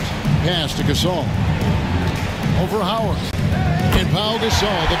Artest. Pass to Gasol. Over Howard. And Pau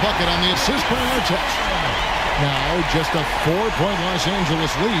Gasol, the bucket on the assist by Artest. Now just a 4-point Los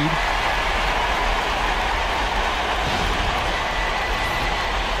Angeles lead.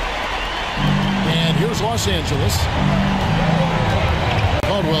 And here's Los Angeles.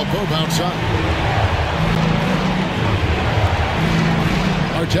 Caldwell Pope outside.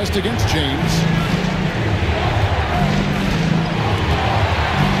 Artest against James.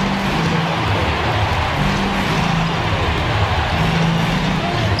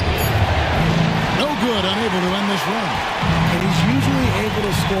 No good, unable to end this run. And he's usually able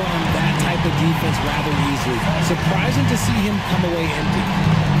to score on that type of defense rather easily. Surprising to see him come away empty.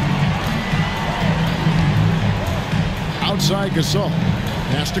 Outside Gasol.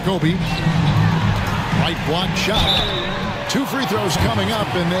 Pass to Kobe. Right block shot. 2 free throws coming up,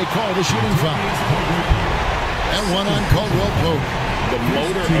 and they call the shooting foul. And one on Caldwell Pope. The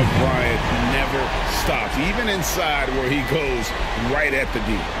motor of Bryant never stops, even inside where he goes right at the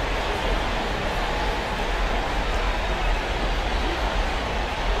D.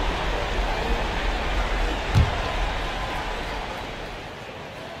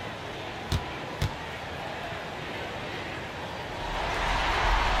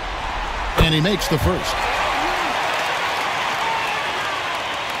 And he makes the first.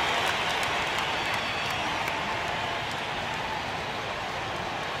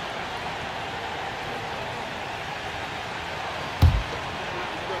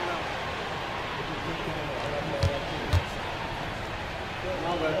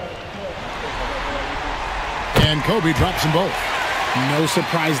 And Kobe drops them both. No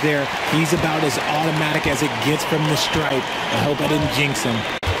surprise there. He's about as automatic as it gets from the stripe. I hope I didn't jinx him.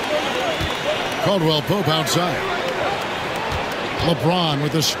 Caldwell Pope outside. LeBron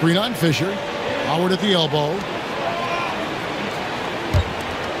with a screen on Fisher. Howard at the elbow.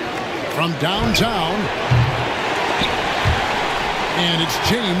 From downtown. And it's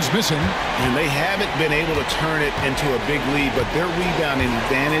James missing. And they haven't been able to turn it into a big lead, but their rebounding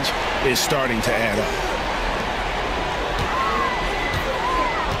advantage is starting to add up.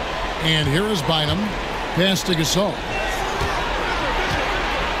 And here is Bynum. Pass to Gasol.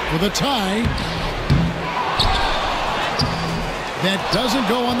 With a tie. That doesn't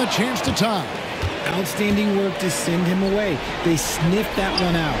go on the chance to tie. Outstanding work to send him away. They sniffed that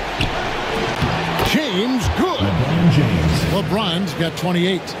one out. James, good. LeBron James. LeBron's got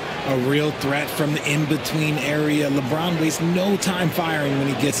 28. A real threat from the in-between area. LeBron wastes no time firing when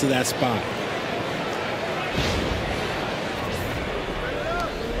he gets to that spot.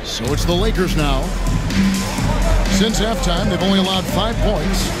 So it's the Lakers now. Since halftime, they've only allowed 5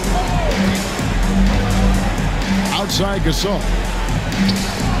 points. Outside Gasol.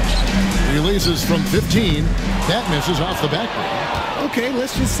 Releases from 15. That misses off the backboard. Okay,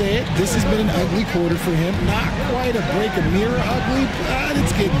 let's just say it. This has been an ugly quarter for him. Not quite a break a mirror ugly, but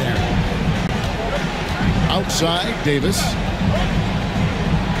it's getting there. Outside, Davis.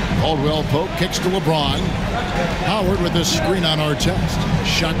 Caldwell Pope kicks to LeBron. Howard with a screen on Artest.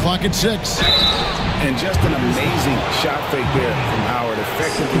 Shot clock at 6. And just an amazing shot fake there from Howard,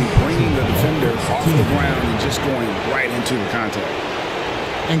 effectively bringing the defender off the ground and just going right into the contact.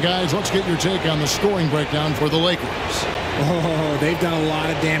 And guys, let's get your take on the scoring breakdown for the Lakers. Oh, they've done a lot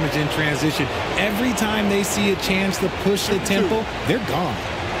of damage in transition. Every time they see a chance to push the tempo, they're gone.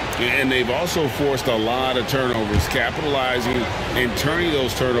 And they've also forced a lot of turnovers, capitalizing and turning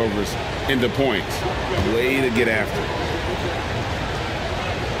those turnovers into points. Way to get after.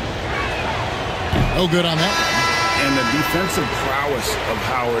 No good on that one. And the defensive prowess of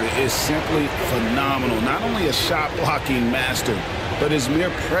Howard is simply phenomenal. Not only a shot-blocking master, but his mere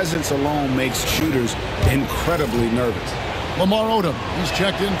presence alone makes shooters incredibly nervous. Lamar Odom, he's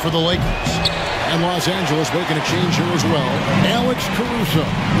checked in for the Lakers. And Los Angeles making a change here as well. Alex Caruso,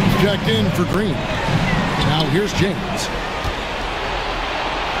 he's checked in for Green. Now here's James.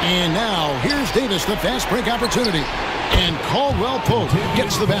 And now here's Davis, the fast break opportunity. And Caldwell Pope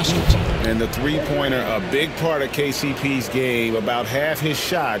gets the basket. And the three-pointer, a big part of KCP's game. About half his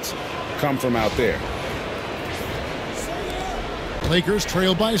shots come from out there. Lakers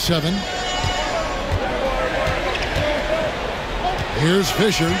trail by 7. Here's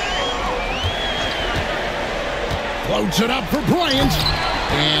Fisher. Floats it up for Bryant.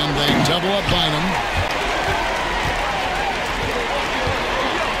 And they double up Bynum.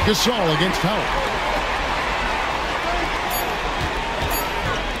 Gasol against Howard.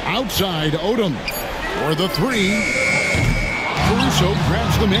 Outside, Odom for the 3. Caruso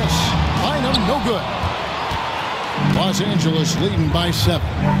grabs the miss. Bynum, no good. Los Angeles leading by 7.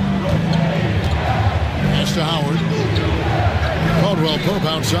 Pass to Howard. Caldwell Pope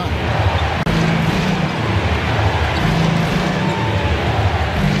outside.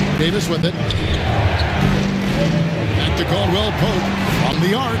 Davis with it. Back to Caldwell Pope from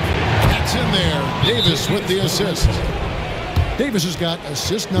the arc. That's in there. Davis with the assist. Davis has got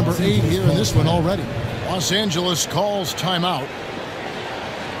assist number 8 here in this one already. Los Angeles calls timeout.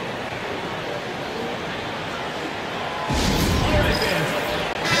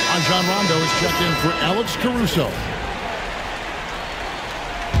 John Rondo is checked in for Alex Caruso.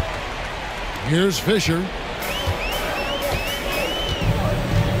 Here's Fisher.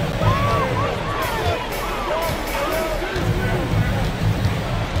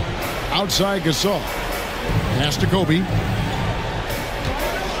 Outside Gasol. Pass to Kobe.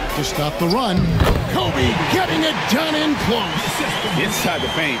 To stop the run. Kobe getting it done in close. Inside the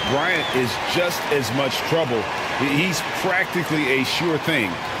paint, Bryant is just as much trouble. He's practically a sure thing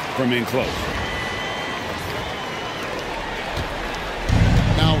from in close.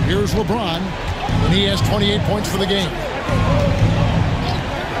 Now here's LeBron, and he has 28 points for the game.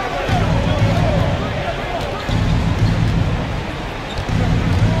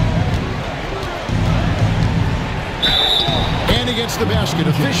 And he gets the basket.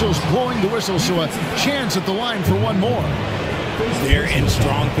 Officials blowing the whistle, so a chance at the line for one more. They're in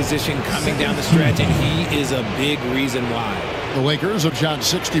strong position coming down the stretch, and he is a big reason why. The Lakers have shot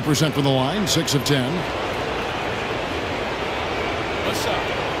 60% from the line, 6 of 10. What's up?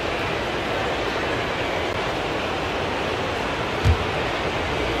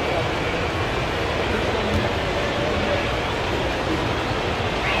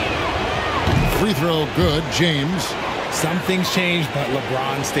 Free throw good, James. Some things change, but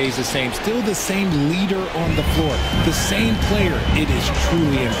LeBron stays the same. Still the same leader on the floor. The same player. It is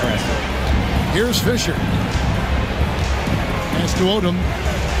truly impressive. Here's Fisher. Pass to Odom.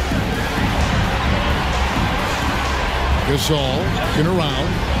 Gasol looking around.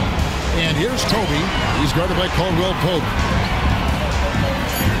 And here's Kobe. He's guarded by Caldwell Pope.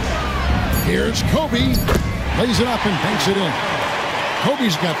 Here's Kobe. Lays it up and banks it in.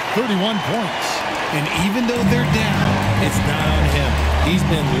 Kobe's got 31 points. And even though they're down, it's not on him. He's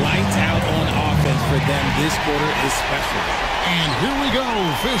been lights out on offense for them this quarter especially. And here we go.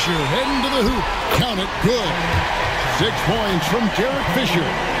 Fisher heading to the hoop. Count it. Good. 6 points from Derek Fisher.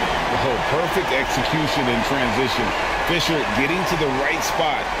 Oh, perfect execution in transition. Fisher getting to the right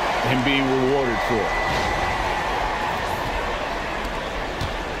spot and being rewarded for it.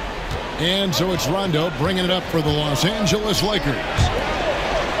 And so it's Rondo bringing it up for the Los Angeles Lakers.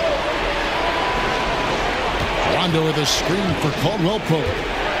 Rondo with a screen for Caldwell Pope.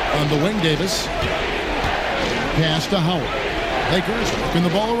 On the wing, Davis. Pass to Howard. Lakers working the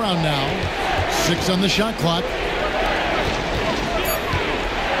ball around now. 6 on the shot clock.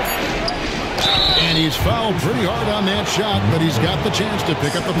 And he's fouled pretty hard on that shot, but he's got the chance to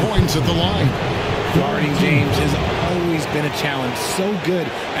pick up the points at the line. Guarding James has always been a challenge. So good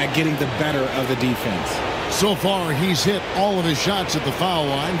at getting the better of the defense. So far, he's hit all of his shots at the foul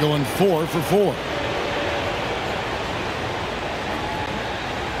line, going 4 for 4.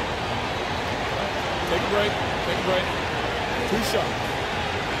 Take a break. Take a break. 2 shots.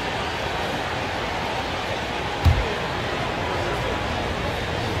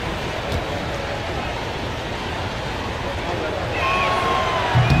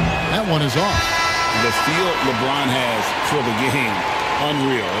 That one is off. The feel LeBron has for the game,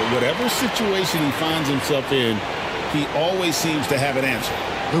 unreal. Whatever situation he finds himself in, he always seems to have an answer.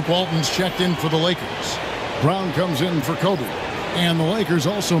 Luke Walton's checked in for the Lakers. Brown comes in for Kobe. And the Lakers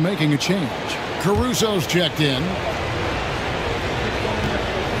also making a change. Caruso's checked in.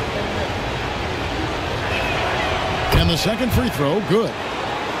 And the second free throw, good.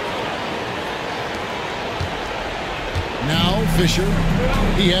 Now Fisher,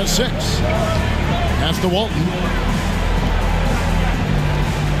 he has 6. Pass to Walton.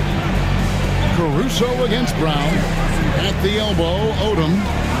 Caruso against Brown. At the elbow, Odom.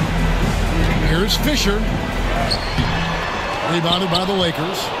 Here's Fisher. Rebounded by the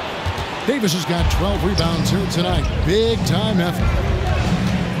Lakers. Davis has got 12 rebounds here tonight. Big time effort.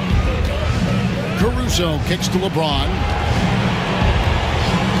 Caruso kicks to LeBron.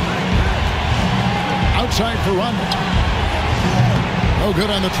 Outside for Rondo. No good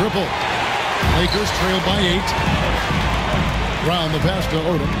on the triple. Lakers trailed by 8. Brown the pass to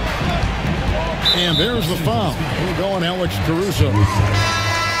Odom. And there's the foul. We're going Alex Caruso.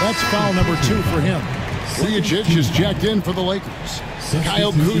 That's foul number 2 for him. Vujacic is checked in for the Lakers.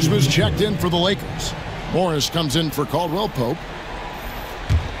 Kyle Kuzma's checked in for the Lakers. Morris comes in for Caldwell Pope.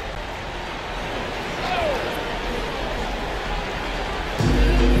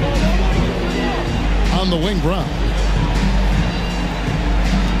 On the wing, Brown.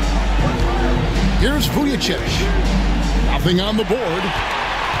 Here's Vujacic. Nothing on the board.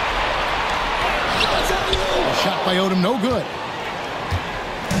 A shot by Odom, no good.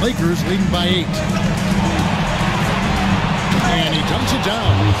 Lakers leading by 8. And he dunks it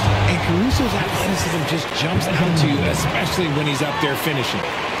down. And Caruso's athleticism just jumps out to you, especially when he's up there finishing.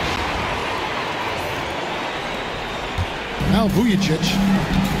 Now Vujacic.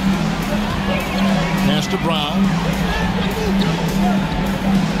 Pass to Brown.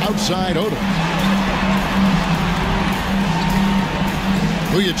 Outside Odom.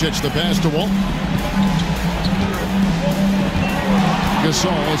 Vujacic the pass to Walton.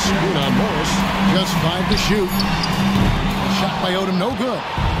 Gasol screwed on Morris. Just 5 to shoot. Shot by Odom, no good.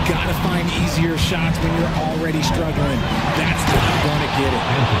 Gotta find easier shots when you're already struggling. That's not gonna get it.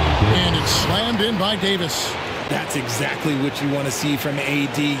 And it's slammed in by Davis. That's exactly what you want to see from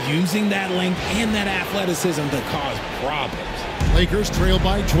AD, using that length and that athleticism to cause problems. Lakers trail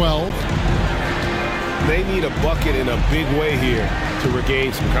by 12. They need a bucket in a big way here to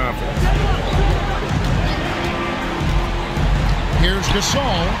regain some confidence. Here's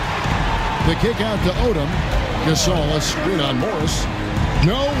Gasol. The kick out to Odom. Gasol a screen on Morris.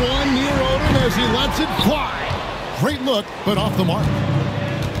 No one near Odom as he lets it fly. Great look, but off the mark.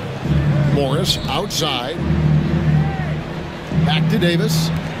 Morris outside. Back to Davis.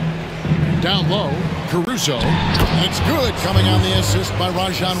 Down low, Caruso. It's good, coming on the assist by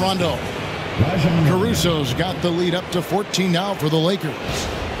Rajon Rondo. Caruso's got the lead up to 14 now for the Lakers.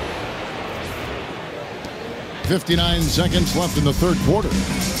 59 seconds left in the third quarter.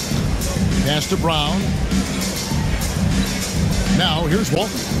 Pass to Brown. Now here's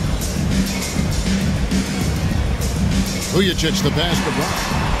Walton. Vujacic the pass to Brown.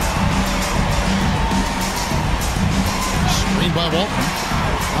 Screen by Walton.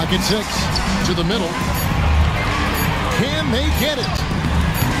 Pocket 6 to the middle. Can they get it?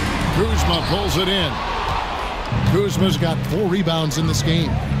 Kuzma pulls it in. Kuzma's got 4 rebounds in this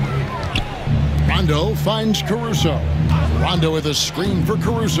game. Rondo finds Caruso. Rondo with a screen for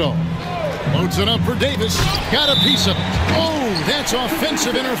Caruso. Loads it up for Davis. Got a piece of it. Oh, that's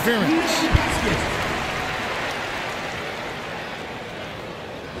offensive interference.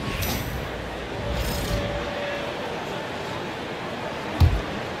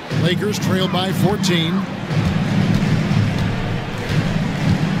 Lakers trail by 14.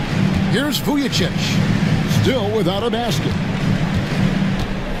 Here's Vujacic, still without a basket.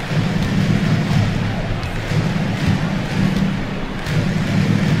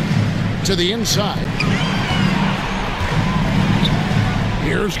 To the inside.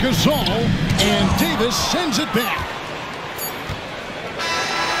 Here's Gasol, and Davis sends it back.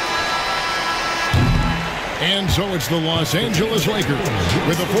 And so it's the Los Angeles Lakers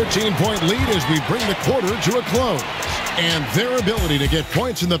with a 14-point lead as we bring the quarter to a close. And their ability to get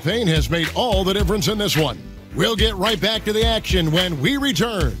points in the paint has made all the difference in this one. We'll get right back to the action when we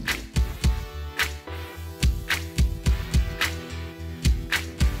return.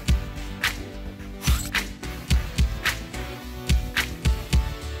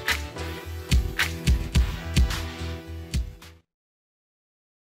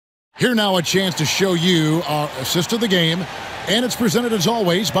 Here now a chance to show you our assist of the game, and it's presented as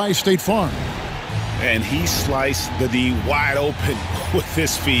always by State Farm. And he sliced the D wide open with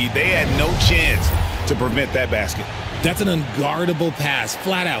his feed. They had no chance to prevent that basket. That's an unguardable pass,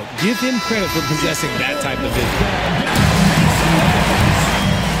 flat out. Give him credit for possessing that type of vision.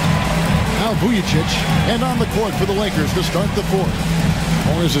 Now Vujacic, and on the court for the Lakers to start the fourth.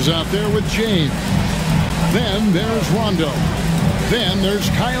 Morris is out there with James. Then there's Rondo. Then there's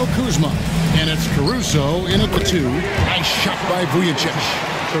Kyle Kuzma, and it's Caruso in at the 2. Nice shot by Vujacic.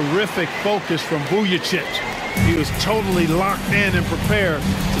 Terrific focus from Vujacic. He was totally locked in and prepared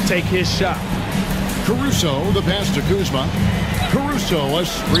to take his shot. Caruso, the pass to Kuzma. Caruso, a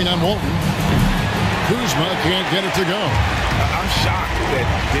screen on Walton. Kuzma can't get it to go. I'm shocked that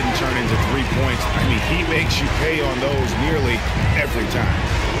didn't turn into 3 points. I mean, he makes you pay on those nearly every time.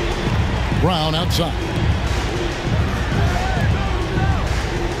 Brown outside.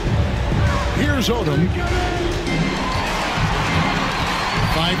 Here's Odom.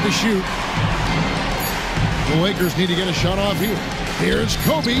 5 to shoot. The Lakers need to get a shot off here. Here's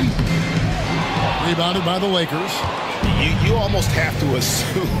Kobe. Rebounded by the Lakers. You almost have to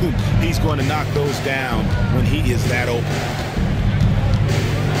assume he's going to knock those down when he is that open.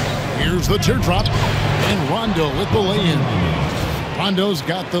 Here's the teardrop. And Rondo with the lay-in. Rondo's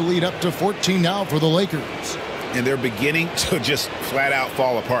got the lead up to 14 now for the Lakers. And they're beginning to just flat out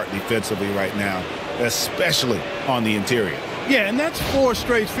fall apart defensively right now, especially on the interior. Yeah, and that's 4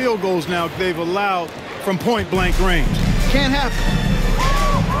 straight field goals now they've allowed from point-blank range. Can't happen.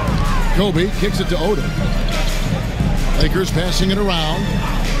 Kobe kicks it to Odom. Lakers passing it around.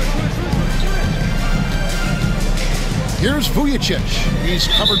 Here's Vujacic. He's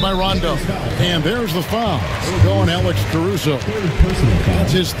covered by Rondo. And there's the foul. It'll go on Alex Caruso.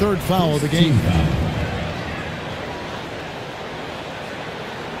 That's his 3rd foul of the game.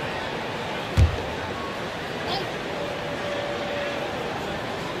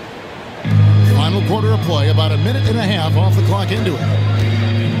 Final quarter of play, about a minute and a half off the clock into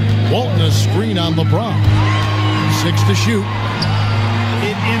it. Walton a screen on LeBron. 6 to shoot.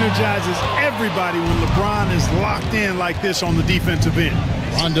 It energizes everybody when LeBron is locked in like this on the defensive end.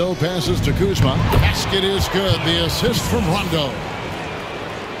 Rondo passes to Kuzma. Basket is good. The assist from Rondo.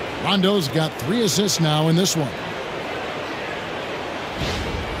 Rondo's got 3 assists now in this one.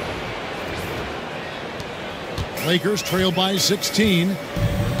 Lakers trail by 16.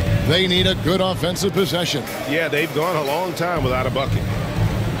 They need a good offensive possession. Yeah, they've gone a long time without a bucket.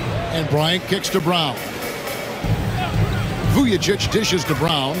 And Bryant kicks to Brown. Vujacic dishes to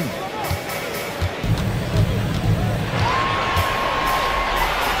Brown.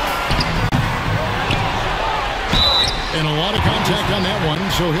 And a lot of contact on that one,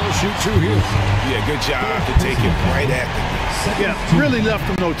 so he'll shoot 2 here. Yeah, good job to take it right at them. Yeah, really left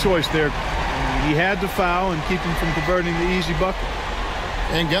him no choice there. He had to foul and keep him from converting the easy bucket.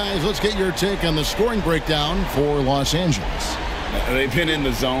 And guys, let's get your take on the scoring breakdown for Los Angeles. They've been in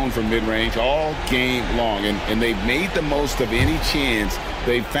the zone from mid-range all game long, and they've made the most of any chance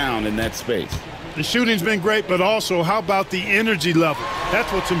they've found in that space. The shooting's been great, but also how about the energy level?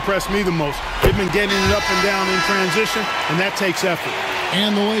 That's what's impressed me the most. They've been getting it up and down in transition, and that takes effort.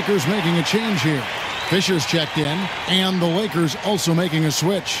 And the Lakers making a change here. Fisher's checked in, and the Lakers also making a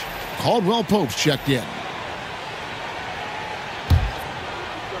switch. Caldwell Pope's checked in.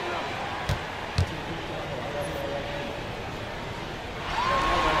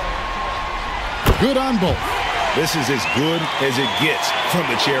 Good on both. This is as good as it gets from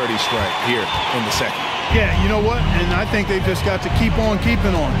the charity stripe here in the second. Yeah, you know what? And I think they've just got to keep on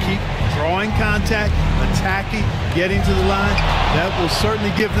keeping on. Keep drawing contact, attacking, getting to the line. That will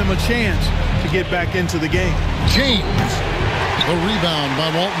certainly give them a chance to get back into the game. James, the rebound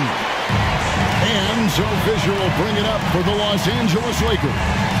by Walton. And so Fisher will bring it up for the Los Angeles Lakers.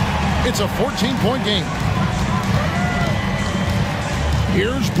 It's a 14-point game.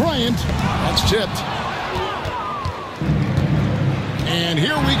 Here's Bryant. That's tipped. And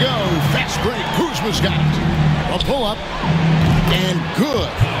here we go. Fast break. Kuzma's got it. A pull-up. And good,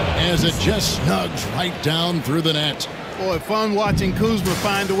 as it just snugs right down through the net. Boy, fun watching Kuzma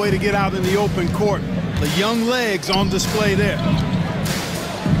find a way to get out in the open court. The young legs on display there.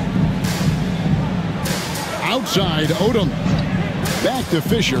 Outside, Odom. Back to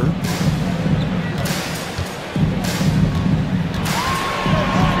Fisher.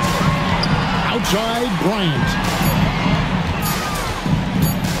 Outside, Bryant.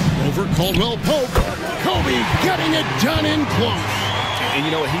 Over Caldwell-Pope. Kobe getting it done in close. And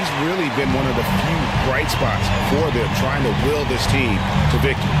you know, he's really been one of the few bright spots for them, trying to will this team to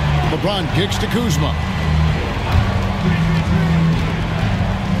victory. LeBron kicks to Kuzma.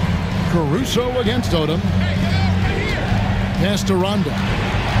 Caruso against Odom. Pass to Rondo.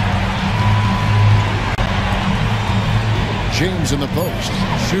 James in the post.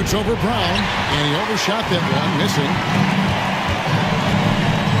 Shoots over Brown, and he overshot that one, missing.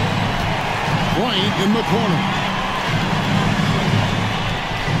 Bryant in the corner.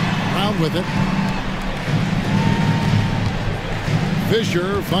 Brown with it.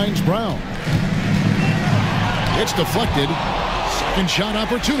 Fisher finds Brown. It's deflected. Second shot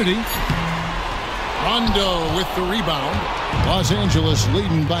opportunity. Rondo with the rebound. Los Angeles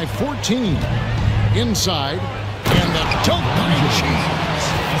leading by 14. Inside. And the dunk by James.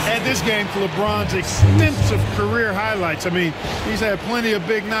 Add this game to LeBron's extensive career highlights. I mean, he's had plenty of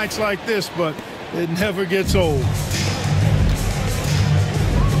big nights like this, but it never gets old.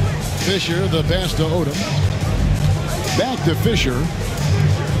 Fisher, the pass to Odom. Back to Fisher.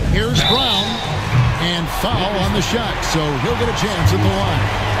 Here's Brown. And foul on the shot, so he'll get a chance at the line.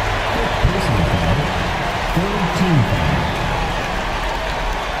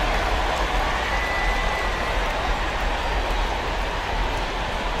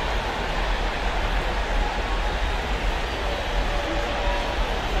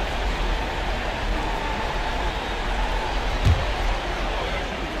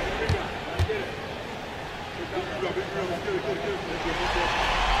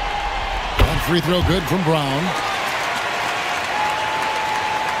 Free throw good from Brown.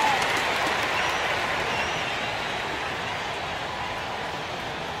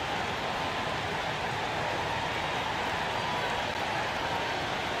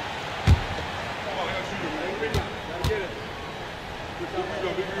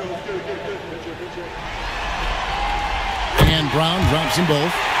 And Brown drops them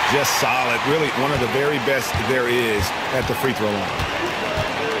both. Just solid. Really one of the very best there is at the free throw line.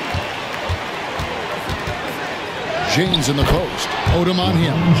 James in the post. Odom on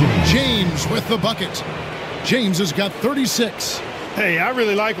him. James with the bucket. James has got 36. Hey, I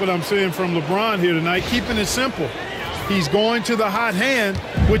really like what I'm seeing from LeBron here tonight, keeping it simple. He's going to the hot hand,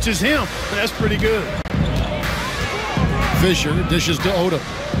 which is him. That's pretty good. Fisher dishes to Odom.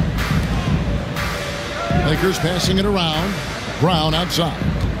 Lakers passing it around. Brown outside.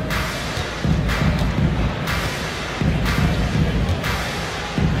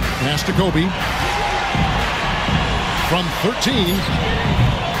 Pass to Kobe. From 13.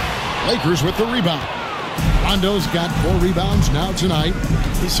 Lakers with the rebound. Rondo's got 4 rebounds now tonight.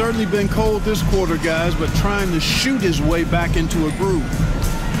 He's certainly been cold this quarter, guys, but trying to shoot his way back into a groove.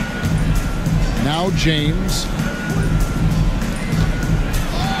 Now James.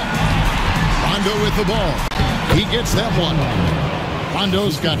 Rondo with the ball. He gets that one.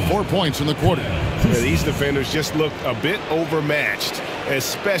 Rondo's got 4 points in the quarter. Yeah, these defenders just look a bit overmatched,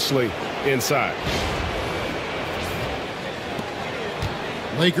 especially inside.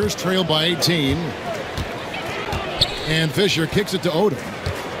 Lakers trail by 18. And Fisher kicks it to Odom.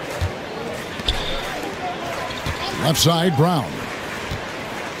 Left side, Brown.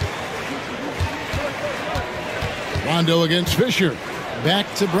 Rondo against Fisher.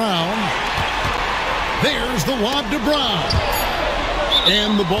 Back to Brown. There's the lob to Brown.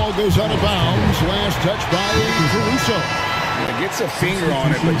 And the ball goes out of bounds. Last touch by Caruso. Gets a finger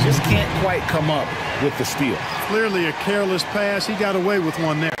on it, but just can't quite come up with the steal. Clearly a careless pass. He got away with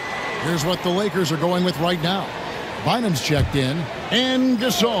one there. Here's what the Lakers are going with right now. Bynum's checked in, and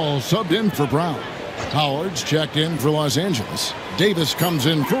Gasol subbed in for Brown. Howard's checked in for Los Angeles. Davis comes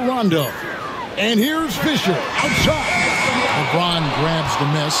in for Rondo. And here's Fisher outside. LeBron grabs the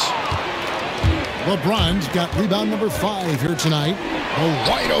miss. LeBron's got rebound number 5 here tonight. A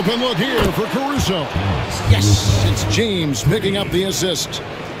wide open look here for Caruso. Yes, it's James picking up the assist.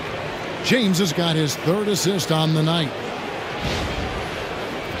 James has got his 3rd assist on the night.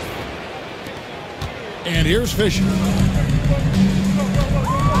 And here's Fisher.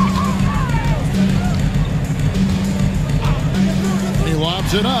 He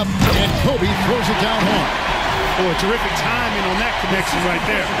lobs it up, and Kobe throws it down home. Oh, terrific timing on that connection right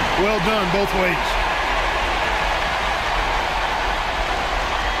there. Well done both ways.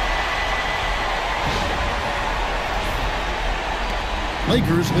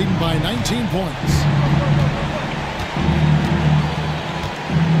 Lakers leading by 19 points.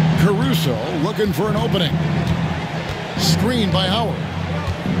 Caruso looking for an opening. Screen by Howard.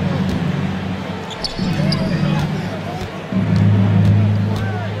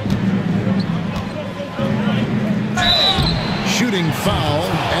 Shooting foul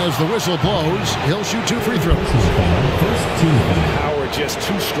as the whistle blows. He'll shoot 2 free throws. Howard just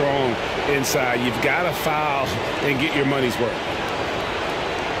too strong inside. You've got to foul and get your money's worth.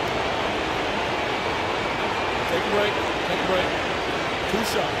 Take a break. Take a break. 2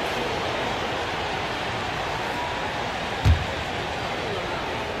 shots.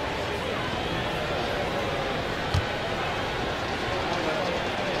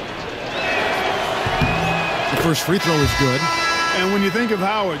 The first free throw is good. And when you think of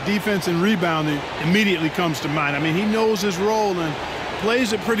Howard, defense and rebounding immediately comes to mind. I mean, he knows his role and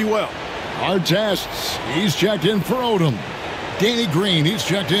plays it pretty well. Artests, he's checked in for Odom. Danny Green, he's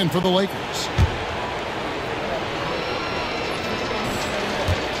checked in for the Lakers.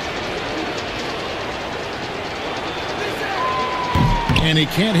 And he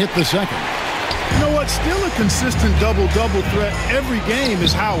can't hit the second. You know what? Still a consistent double-double threat every game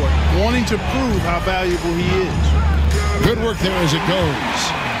is Howard, wanting to prove how valuable he is. Good work there as it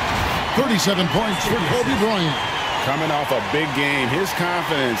goes. 37 points for Kobe Bryant. Coming off a big game, his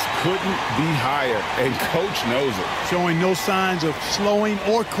confidence couldn't be higher, and coach knows it. Showing no signs of slowing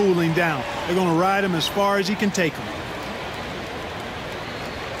or cooling down. They're going to ride him as far as he can take him.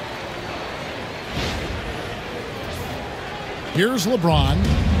 Here's LeBron.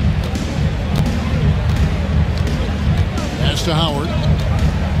 Pass to Howard.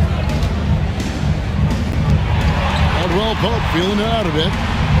 Caldwell Pope feeling it out a bit.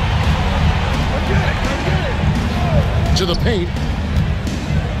 To the paint.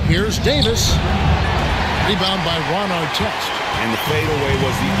 Here's Davis. Rebound by Ron Artest. And the fadeaway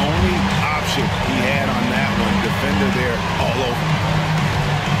was the only option he had on that one. Defender there all over.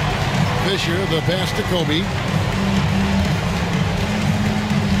 Fisher, the pass to Kobe.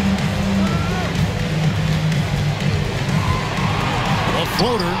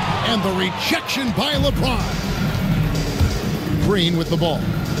 Floater, and the rejection by LeBron. Green with the ball.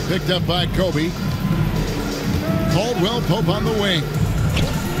 Picked up by Kobe. Caldwell Pope on the wing.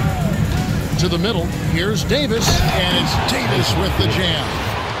 To the middle. Here's Davis, and it's Davis with the jam.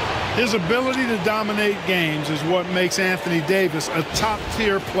 His ability to dominate games is what makes Anthony Davis a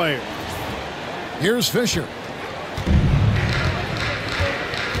top-tier player. Here's Fisher.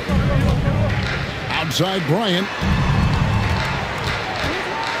 Outside Bryant.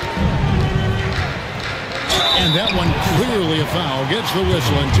 And that one clearly a foul. Gets the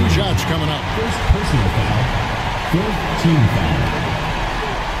whistle, and 2 shots coming up. First personal foul. 4th team foul.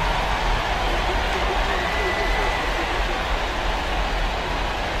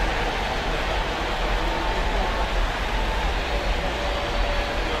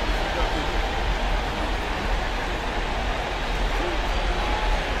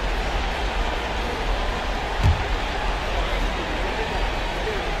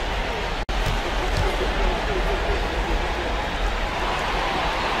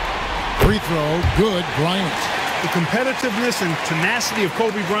 Free throw, good, Bryant. The competitiveness and tenacity of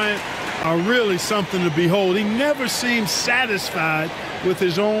Kobe Bryant are really something to behold. He never seems satisfied with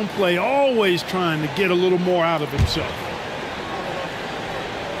his own play, always trying to get a little more out of himself.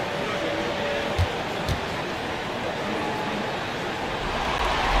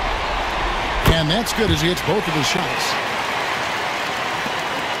 And that's good as he hits both of his shots.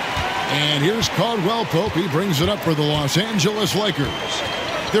 And here's Caldwell Pope. He brings it up for the Los Angeles Lakers.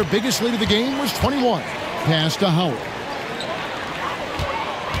 Their biggest lead of the game was 21. Pass to Howard.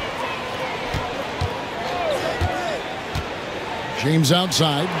 James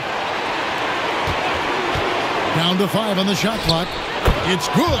outside. Down to 5 on the shot clock. It's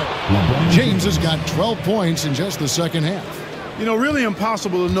good. James has got 12 points in just the second half. You know, really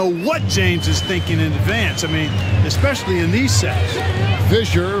impossible to know what James is thinking in advance. I mean, especially in these sets.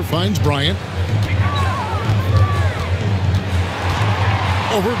 Fisher finds Bryant.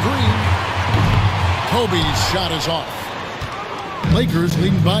 Over Green. Kobe's shot is off. Lakers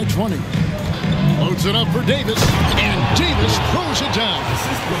leading by 20. Loads it up for Davis, and Davis throws it down.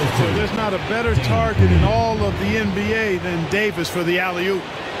 So there's not a better target in all of the NBA than Davis for the alley-oop.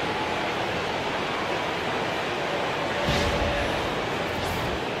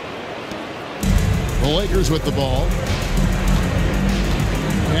 The Lakers with the ball.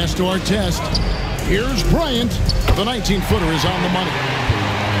 Pass to Artest. Here's Bryant. The 19-footer is on the money.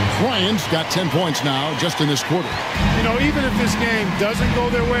 Bryant's got 10 points now just in this quarter. You know, even if this game doesn't go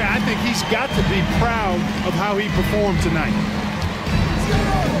their way, I think he's got to be proud of how he performed tonight.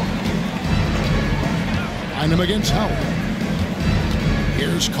 Find him against Howard.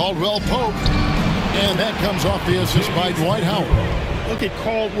 Here's Caldwell Pope. And that comes off the assist by Dwight Howard. Look at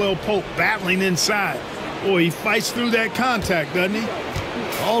Caldwell Pope battling inside. Boy, he fights through that contact, doesn't he?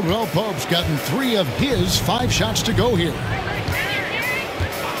 Caldwell Pope's gotten 3 of his 5 shots to go here.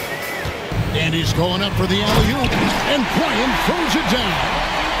 And he's going up for the alley-oop, and Bryant throws it down.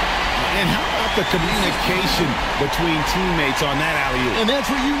 And how about the communication between teammates on that alley-oop? And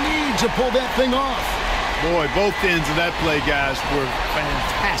that's what you need to pull that thing off. Boy, both ends of that play, guys, were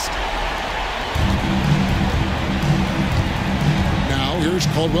fantastic. Now here's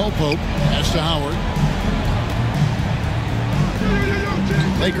Caldwell Pope. Pass to Howard.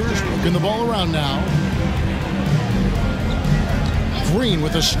 Lakers working the ball around now. Green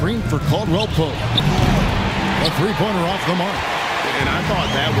with a screen for Caldwell Pope. A three-pointer off the mark. And I thought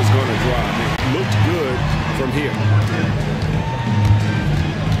that was going to drop. It looked good from here.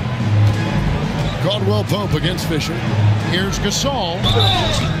 Caldwell Pope against Fisher. Here's Gasol.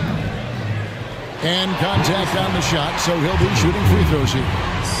 And contact on the shot, so he'll be shooting free throws here.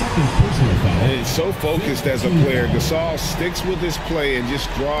 He's so focused as a player. Gasol sticks with his play and just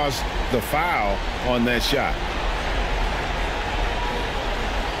draws the foul on that shot.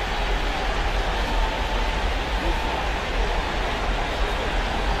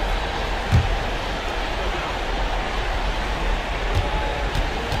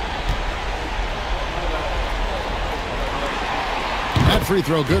 That free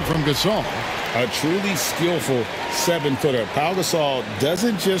throw good from Gasol. A truly skillful 7-footer. Pau Gasol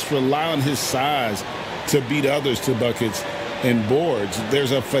doesn't just rely on his size to beat others to buckets and boards.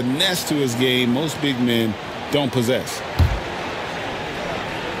 There's a finesse to his game most big men don't possess.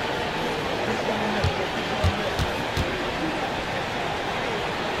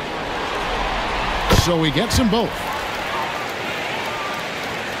 So he gets them both.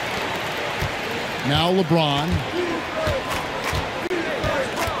 Now LeBron.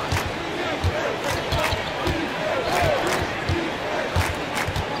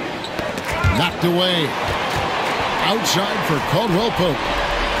 Knocked away. Outside for Caldwell Pope.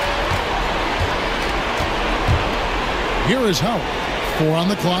 Here is Howard. 4 on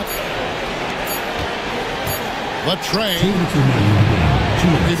the clock. Latrey.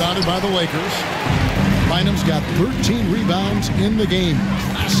 Rebounded by the Lakers. Bynum's got 13 rebounds in the game.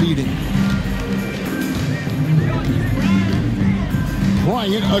 Seeding.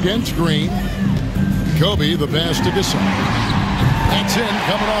 Bryant against Green. Kobe the pass to Gasol. That's in,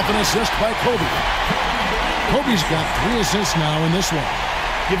 coming off an assist by Kobe. Kobe's got 3 assists now in this one.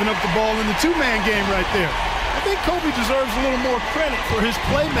 Giving up the ball in the 2-man game right there. I think Kobe deserves a little more credit for his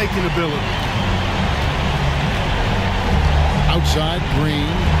playmaking ability. Outside,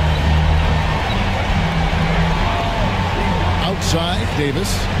 Green. Outside,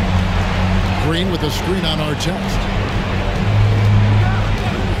 Davis. Green with a screen on Artest.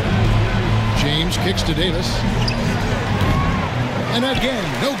 James kicks to Davis. And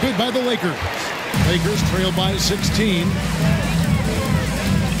again, no good by the Lakers. Lakers trail by 16.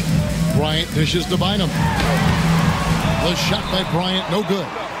 Bryant dishes to Bynum. The shot by Bryant, no good.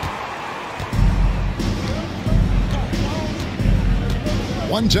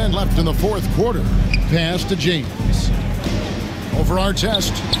 .110 left in the 4th quarter. Pass to James. Over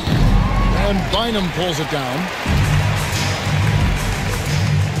Artest. And Bynum pulls it down.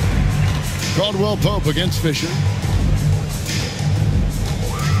 Caldwell Pope against Fisher.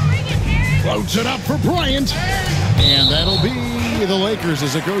 Floats it up for Bryant. And that'll be the Lakers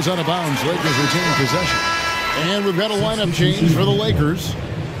as it goes out of bounds. Lakers retaining possession. And we've got a lineup change for the Lakers.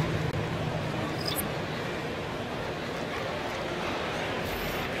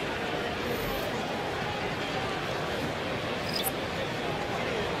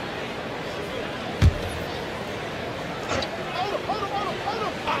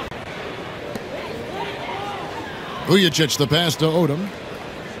 Vujicic the pass to Odom.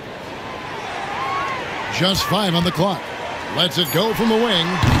 Just 5 on the clock. Lets it go from the wing,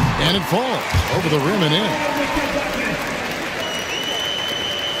 and it falls over the rim and in.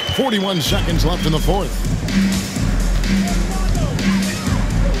 41 seconds left in the fourth.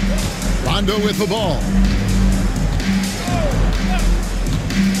 Rondo with the ball.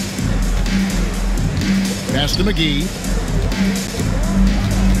 Pass to McGee.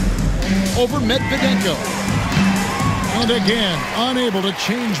 Over Medvedenko. And again, unable to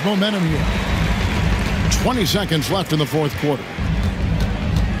change momentum here. 20 seconds left in the fourth quarter.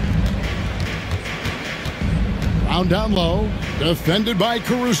 Round down low. Defended by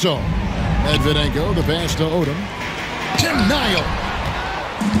Caruso. Medvedenko, the pass to Odom. Denial.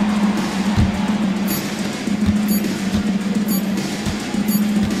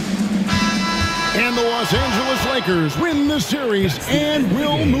 And the Los Angeles Lakers win the series and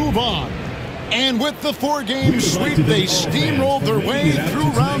will move on. And with the four-game sweep, they steamrolled their way through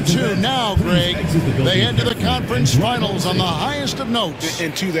round two. Now, Greg, they head to the conference finals on the highest of notes.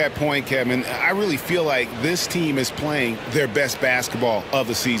 And to that point, Kevin, I really feel like this team is playing their best basketball of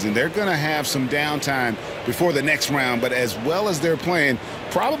the season. They're going to have some downtime before the next round, but as well as they're playing,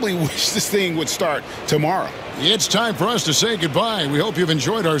 probably wish this thing would start tomorrow. It's time for us to say goodbye. We hope you've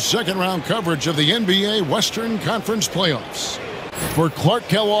enjoyed our second-round coverage of the NBA Western Conference Playoffs. For Clark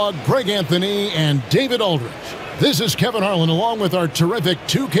Kellogg, Greg Anthony, and David Aldridge, this is Kevin Harlan along with our terrific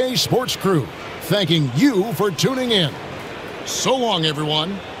 2K Sports crew, thanking you for tuning in. So long,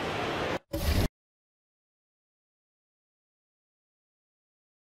 everyone.